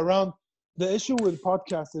how- stick around. The issue with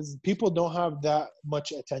podcasts is people don't have that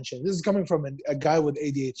much attention. This is coming from a guy with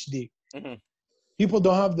ADHD. Mhm. People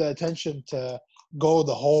don't have the attention to go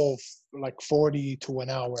the whole 40 to an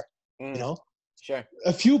hour. Mm, You know, Sure.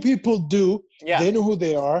 a few people do. Yeah. They know who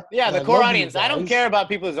they are. Yeah, and the I core love you audience. I don't guys. care about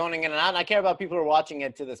people zoning in and out. I care about people who are watching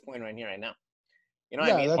it to this point right here, right now. You know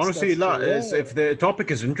what I mean? Honestly, that's true. is if the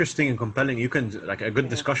topic is interesting and compelling, you can like a good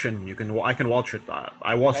discussion. I can watch it. I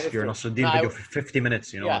That watched is your true. Nasruddin No, I video w- for 50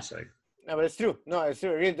 minutes. You know, Yeah. it's like No, but it's true. No, it's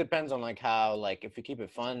true. It really depends on like how if we keep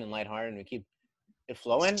it fun and lighthearted and we keep it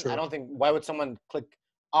flowing. It's true. I don't think why would someone click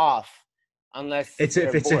off unless if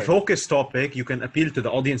they're it's a bored. focused topic, you can appeal to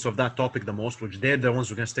the audience of that topic the most, which they're the ones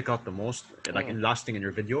who can stick out the most, like in lasting in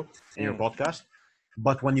your video, in your podcast.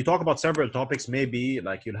 But when you talk about several topics, maybe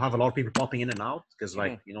like you'll have a lot of people popping in and out because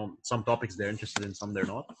like some topics they're interested in, some they're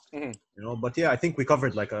not. Mhm. You know, but yeah, I think we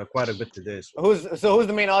covered like quite a bit today. So. Who's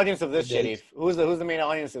the main audience of this, It is. Sharif? Who's the main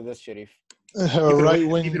audience of this, Sharif?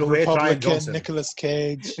 Right-wing people who hate Ryan Republican Johnson. Nicolas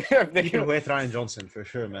Cage. People who hate Ryan Johnson for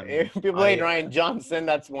sure, man. People hate Ryan Johnson.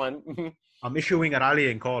 That's one. I'm issuing a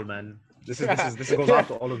rallying call, man. This goes out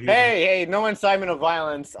to all of you. Hey, no incitement of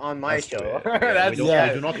violence on my That's show. true, yeah. That's we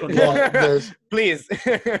yeah. do not condone. Yeah, there's- Please. We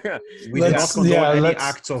do not Let's- condone yeah, any let's-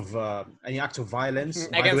 acts of violence.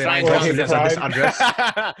 By the Against way, Ryan Ryan Johnson Johnson. lives at this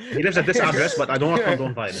address. He lives at this address, but I do not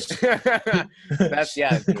condone violence. That's true.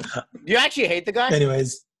 Do you actually hate the guy?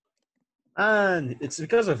 Anyways, And it's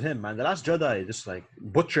because of him, man. The Last Jedi just like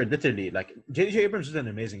butchered literally. Like J.J. Abrams did an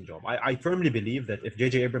amazing job. I firmly believe that if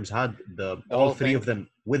J.J. Abrams had all whole three thing. of them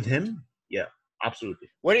with him, yeah, absolutely.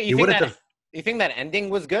 What do He you think wouldn't that? have. You think that ending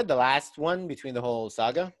was good? The last one between the whole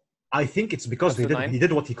saga. I think it's because Episode 9? he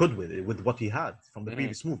did what he could with what he had from the Mhm.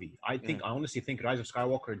 previous movie. I honestly think Rise of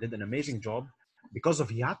Skywalker did an amazing job because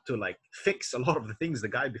he had to like fix a lot of the things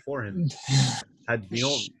the guy before him had. You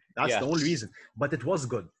know, that's Yeah. the only reason. But it was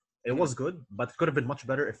good. It was good, but it could have been much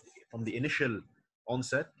better if from the initial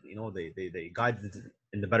onset, you know, they guided it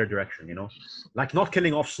in the better direction. You know, like not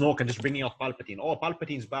killing off Snoke and just bringing out Palpatine. Oh,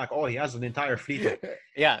 Palpatine's back. Oh, he has an entire fleet of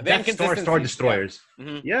Yeah, the Death Star inconsistency. destroyers. Yeah.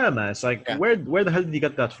 Mhm. Yeah, man. It's like Yeah. where the hell did he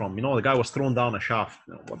get that from? You know, the guy was thrown down a shaft.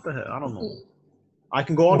 You know, what the hell? I don't know. I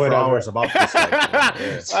can go on Whatever. for hours about this. Like,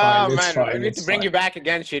 It's Oh fine, it's man, fine, we need it's to bring you fine. back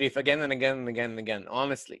again, Sharif, again and again and again and again.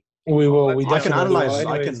 Honestly. we will. We I can definitely will. analyze.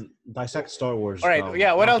 I Anyways, can dissect Star Wars. All right. now.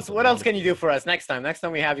 Yeah. What else? What else can you do for us next time? Next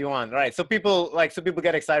time we have you on. All right. So people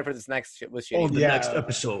get excited for this next shit with On Sharif. the Yeah. next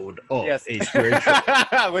episode of Yes. A Squared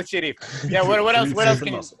Show. With Sharif. Yeah. What else? What else can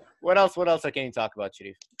you? Muscle. What else can you talk about,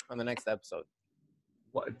 Sharif, on the next episode?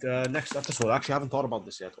 What next episode? Actually, I haven't thought about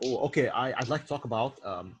this yet. Oh, okay. I'd like to talk about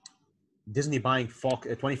Disney buying Fox,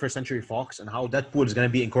 21st Century Fox, and how Deadpool is going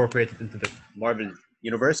to be incorporated into the Marvel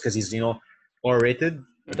universe because he's R-rated.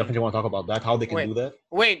 I definitely want to talk about that. How they can Wait. do that.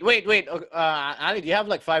 Wait. Ali, do you have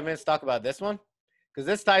like 5 minutes to talk about this one? Because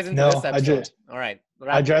this ties into No, this I episode. just- All right.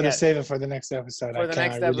 I'd rather Yeah, save it for the next episode. for the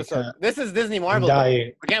next I really episode. can't. This is Disney I'm Marvel. though.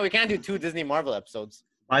 dying. We can't do 2 Disney Marvel episodes.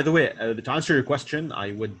 By the way, to answer your question,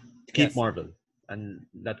 I would keep Yes. Marvel and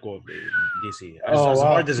let go of the DC. Oh As wow!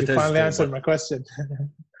 hard as You it is. finally to- answered my question.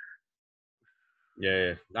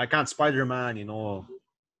 Yeah. I can't Spider-Man,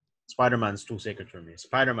 Spider-Man's too sacred for me.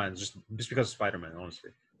 Spider-Man, just because of Spider-Man,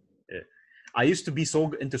 honestly. Yeah. I used to be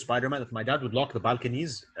so into Spider-Man that my dad would lock the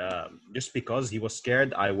balconies just because he was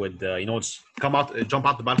scared I would, just jump out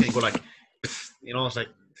the balcony and go like, it's like,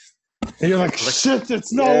 And you're like, shit,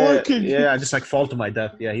 it's not yeah, working. Yeah, I just like fall to my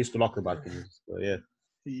death. Yeah, he used to lock the balconies. So yeah.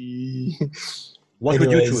 Yeah. What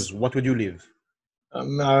would you Anyways. choose? What would you leave?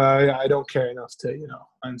 I don't care enough to,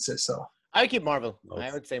 answer. So I would keep Marvel. No.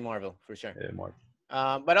 I would say Marvel for sure. Marvel.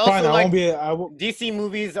 But also Fine, I like won't be. I won't. DC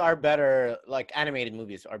movies are better. Like animated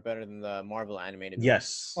movies are better than the Marvel animated. Movies.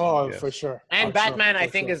 Yes. Oh, yes. for sure. And For Batman, sure, I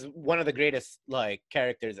for think, sure. is one of the greatest like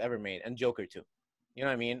characters ever made, and Joker too. You know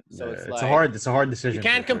what I mean? So it's like it's a hard decision. you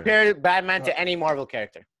can't for sure. compare Batman to any Marvel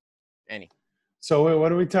character. Any. So wait,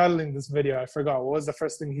 what are we titling this video? I forgot. What was the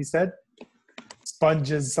first thing he said?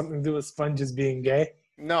 Sponges, something to do with sponges being gay.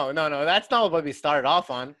 No. That's not what we started off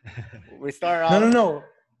on. We started off. No.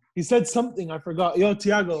 He said something. I forgot. Yo,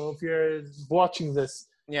 Tiago, if you're watching this,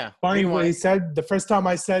 Yeah. find what he said. The first time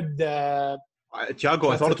I said, Tiago, I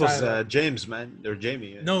What's thought the it was title? James, man, or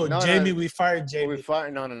Jamie. no, No, Jamie, no. we fired Jamie.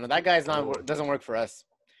 No. That guy's not doesn't work for us.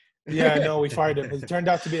 Yeah, no, we fired him. He turned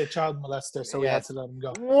out to be a child molester, so we had Yes. to let him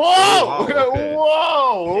go. Whoa! okay.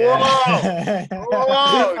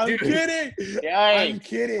 Whoa! I'm dude. kidding. Yikes. I'm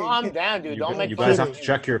kidding. Calm down, dude. Don't make You fun guys of have to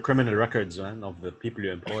check your criminal records, man, of the people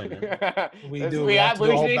you employ, man. We That's- do. We have to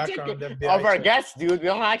do a whole need to background check FBI of our check. guests, dude. We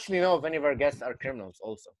don't actually know if any of our guests are criminals.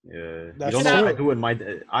 Also. Yeah. You That's don't know what I true. do in my.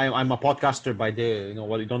 I'm a podcaster by day. You know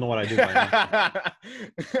what? You don't know what I do by night.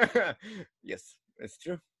 Yes, it's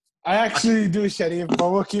true. I actually do, Sharif,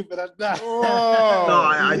 but we'll keep it at that. Whoa. No,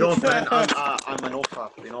 I don't, man. I'm a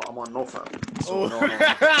nofap. You know, I'm on nofap. So no.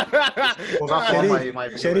 Those are all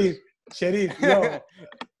my Sharif, yo,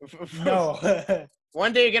 no.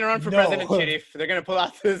 One day you're gonna run for No. president, Sharif. They're gonna pull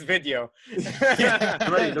out this video.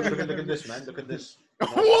 Ready? Look at this, man. Look at this.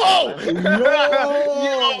 Whoa!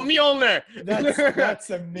 Yo! Mjolnir.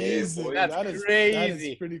 That's amazing. That's That is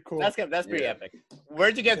crazy. pretty cool. That's pretty Yeah. epic.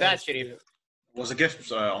 Where'd you get that, That's Sharif? cute. It was a gift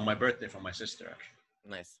on my birthday from my sister, actually.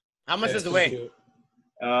 Nice. How much Yeah, does it it's weigh? Cute.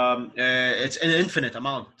 It's an infinite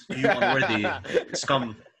amount. You unworthy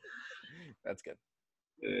scum. That's good.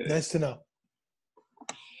 Nice to know.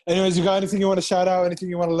 Anyways, you got anything you want to shout out? Anything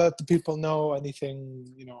you want to let the people know? Anything,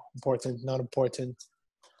 important, not important?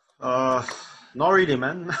 Not really,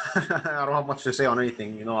 man. I don't have much to say on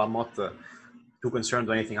anything. You know, I'm not too concerned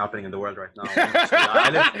with anything happening in the world right now. Honestly,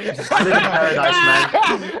 I live in paradise, man.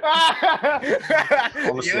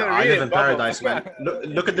 Honestly, I live in paradise, man.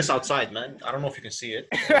 Look at this outside, man. I don't know if you can see it.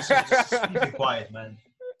 Just be quiet, man.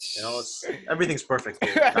 You know, everything's perfect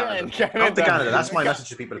here. Canada. Come to Canada. That's my message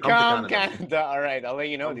to people. Come to Canada. All right, I'll let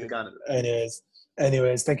you know, Come to dude. Canada.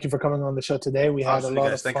 Anyways, thank you for coming on the show today. We had Absolutely, a lot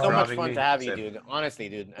guys. of Thank you fun. So for much having fun me. to have you, Same. dude. Honestly,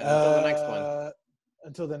 dude. And until the next one.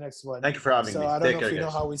 Until the next one. Thank you for having So me. I don't Take know care, if you know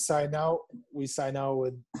guys. how we sign out. We sign out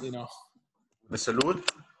with, The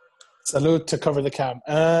salute. salute to cover the cam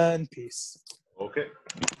and peace. Okay.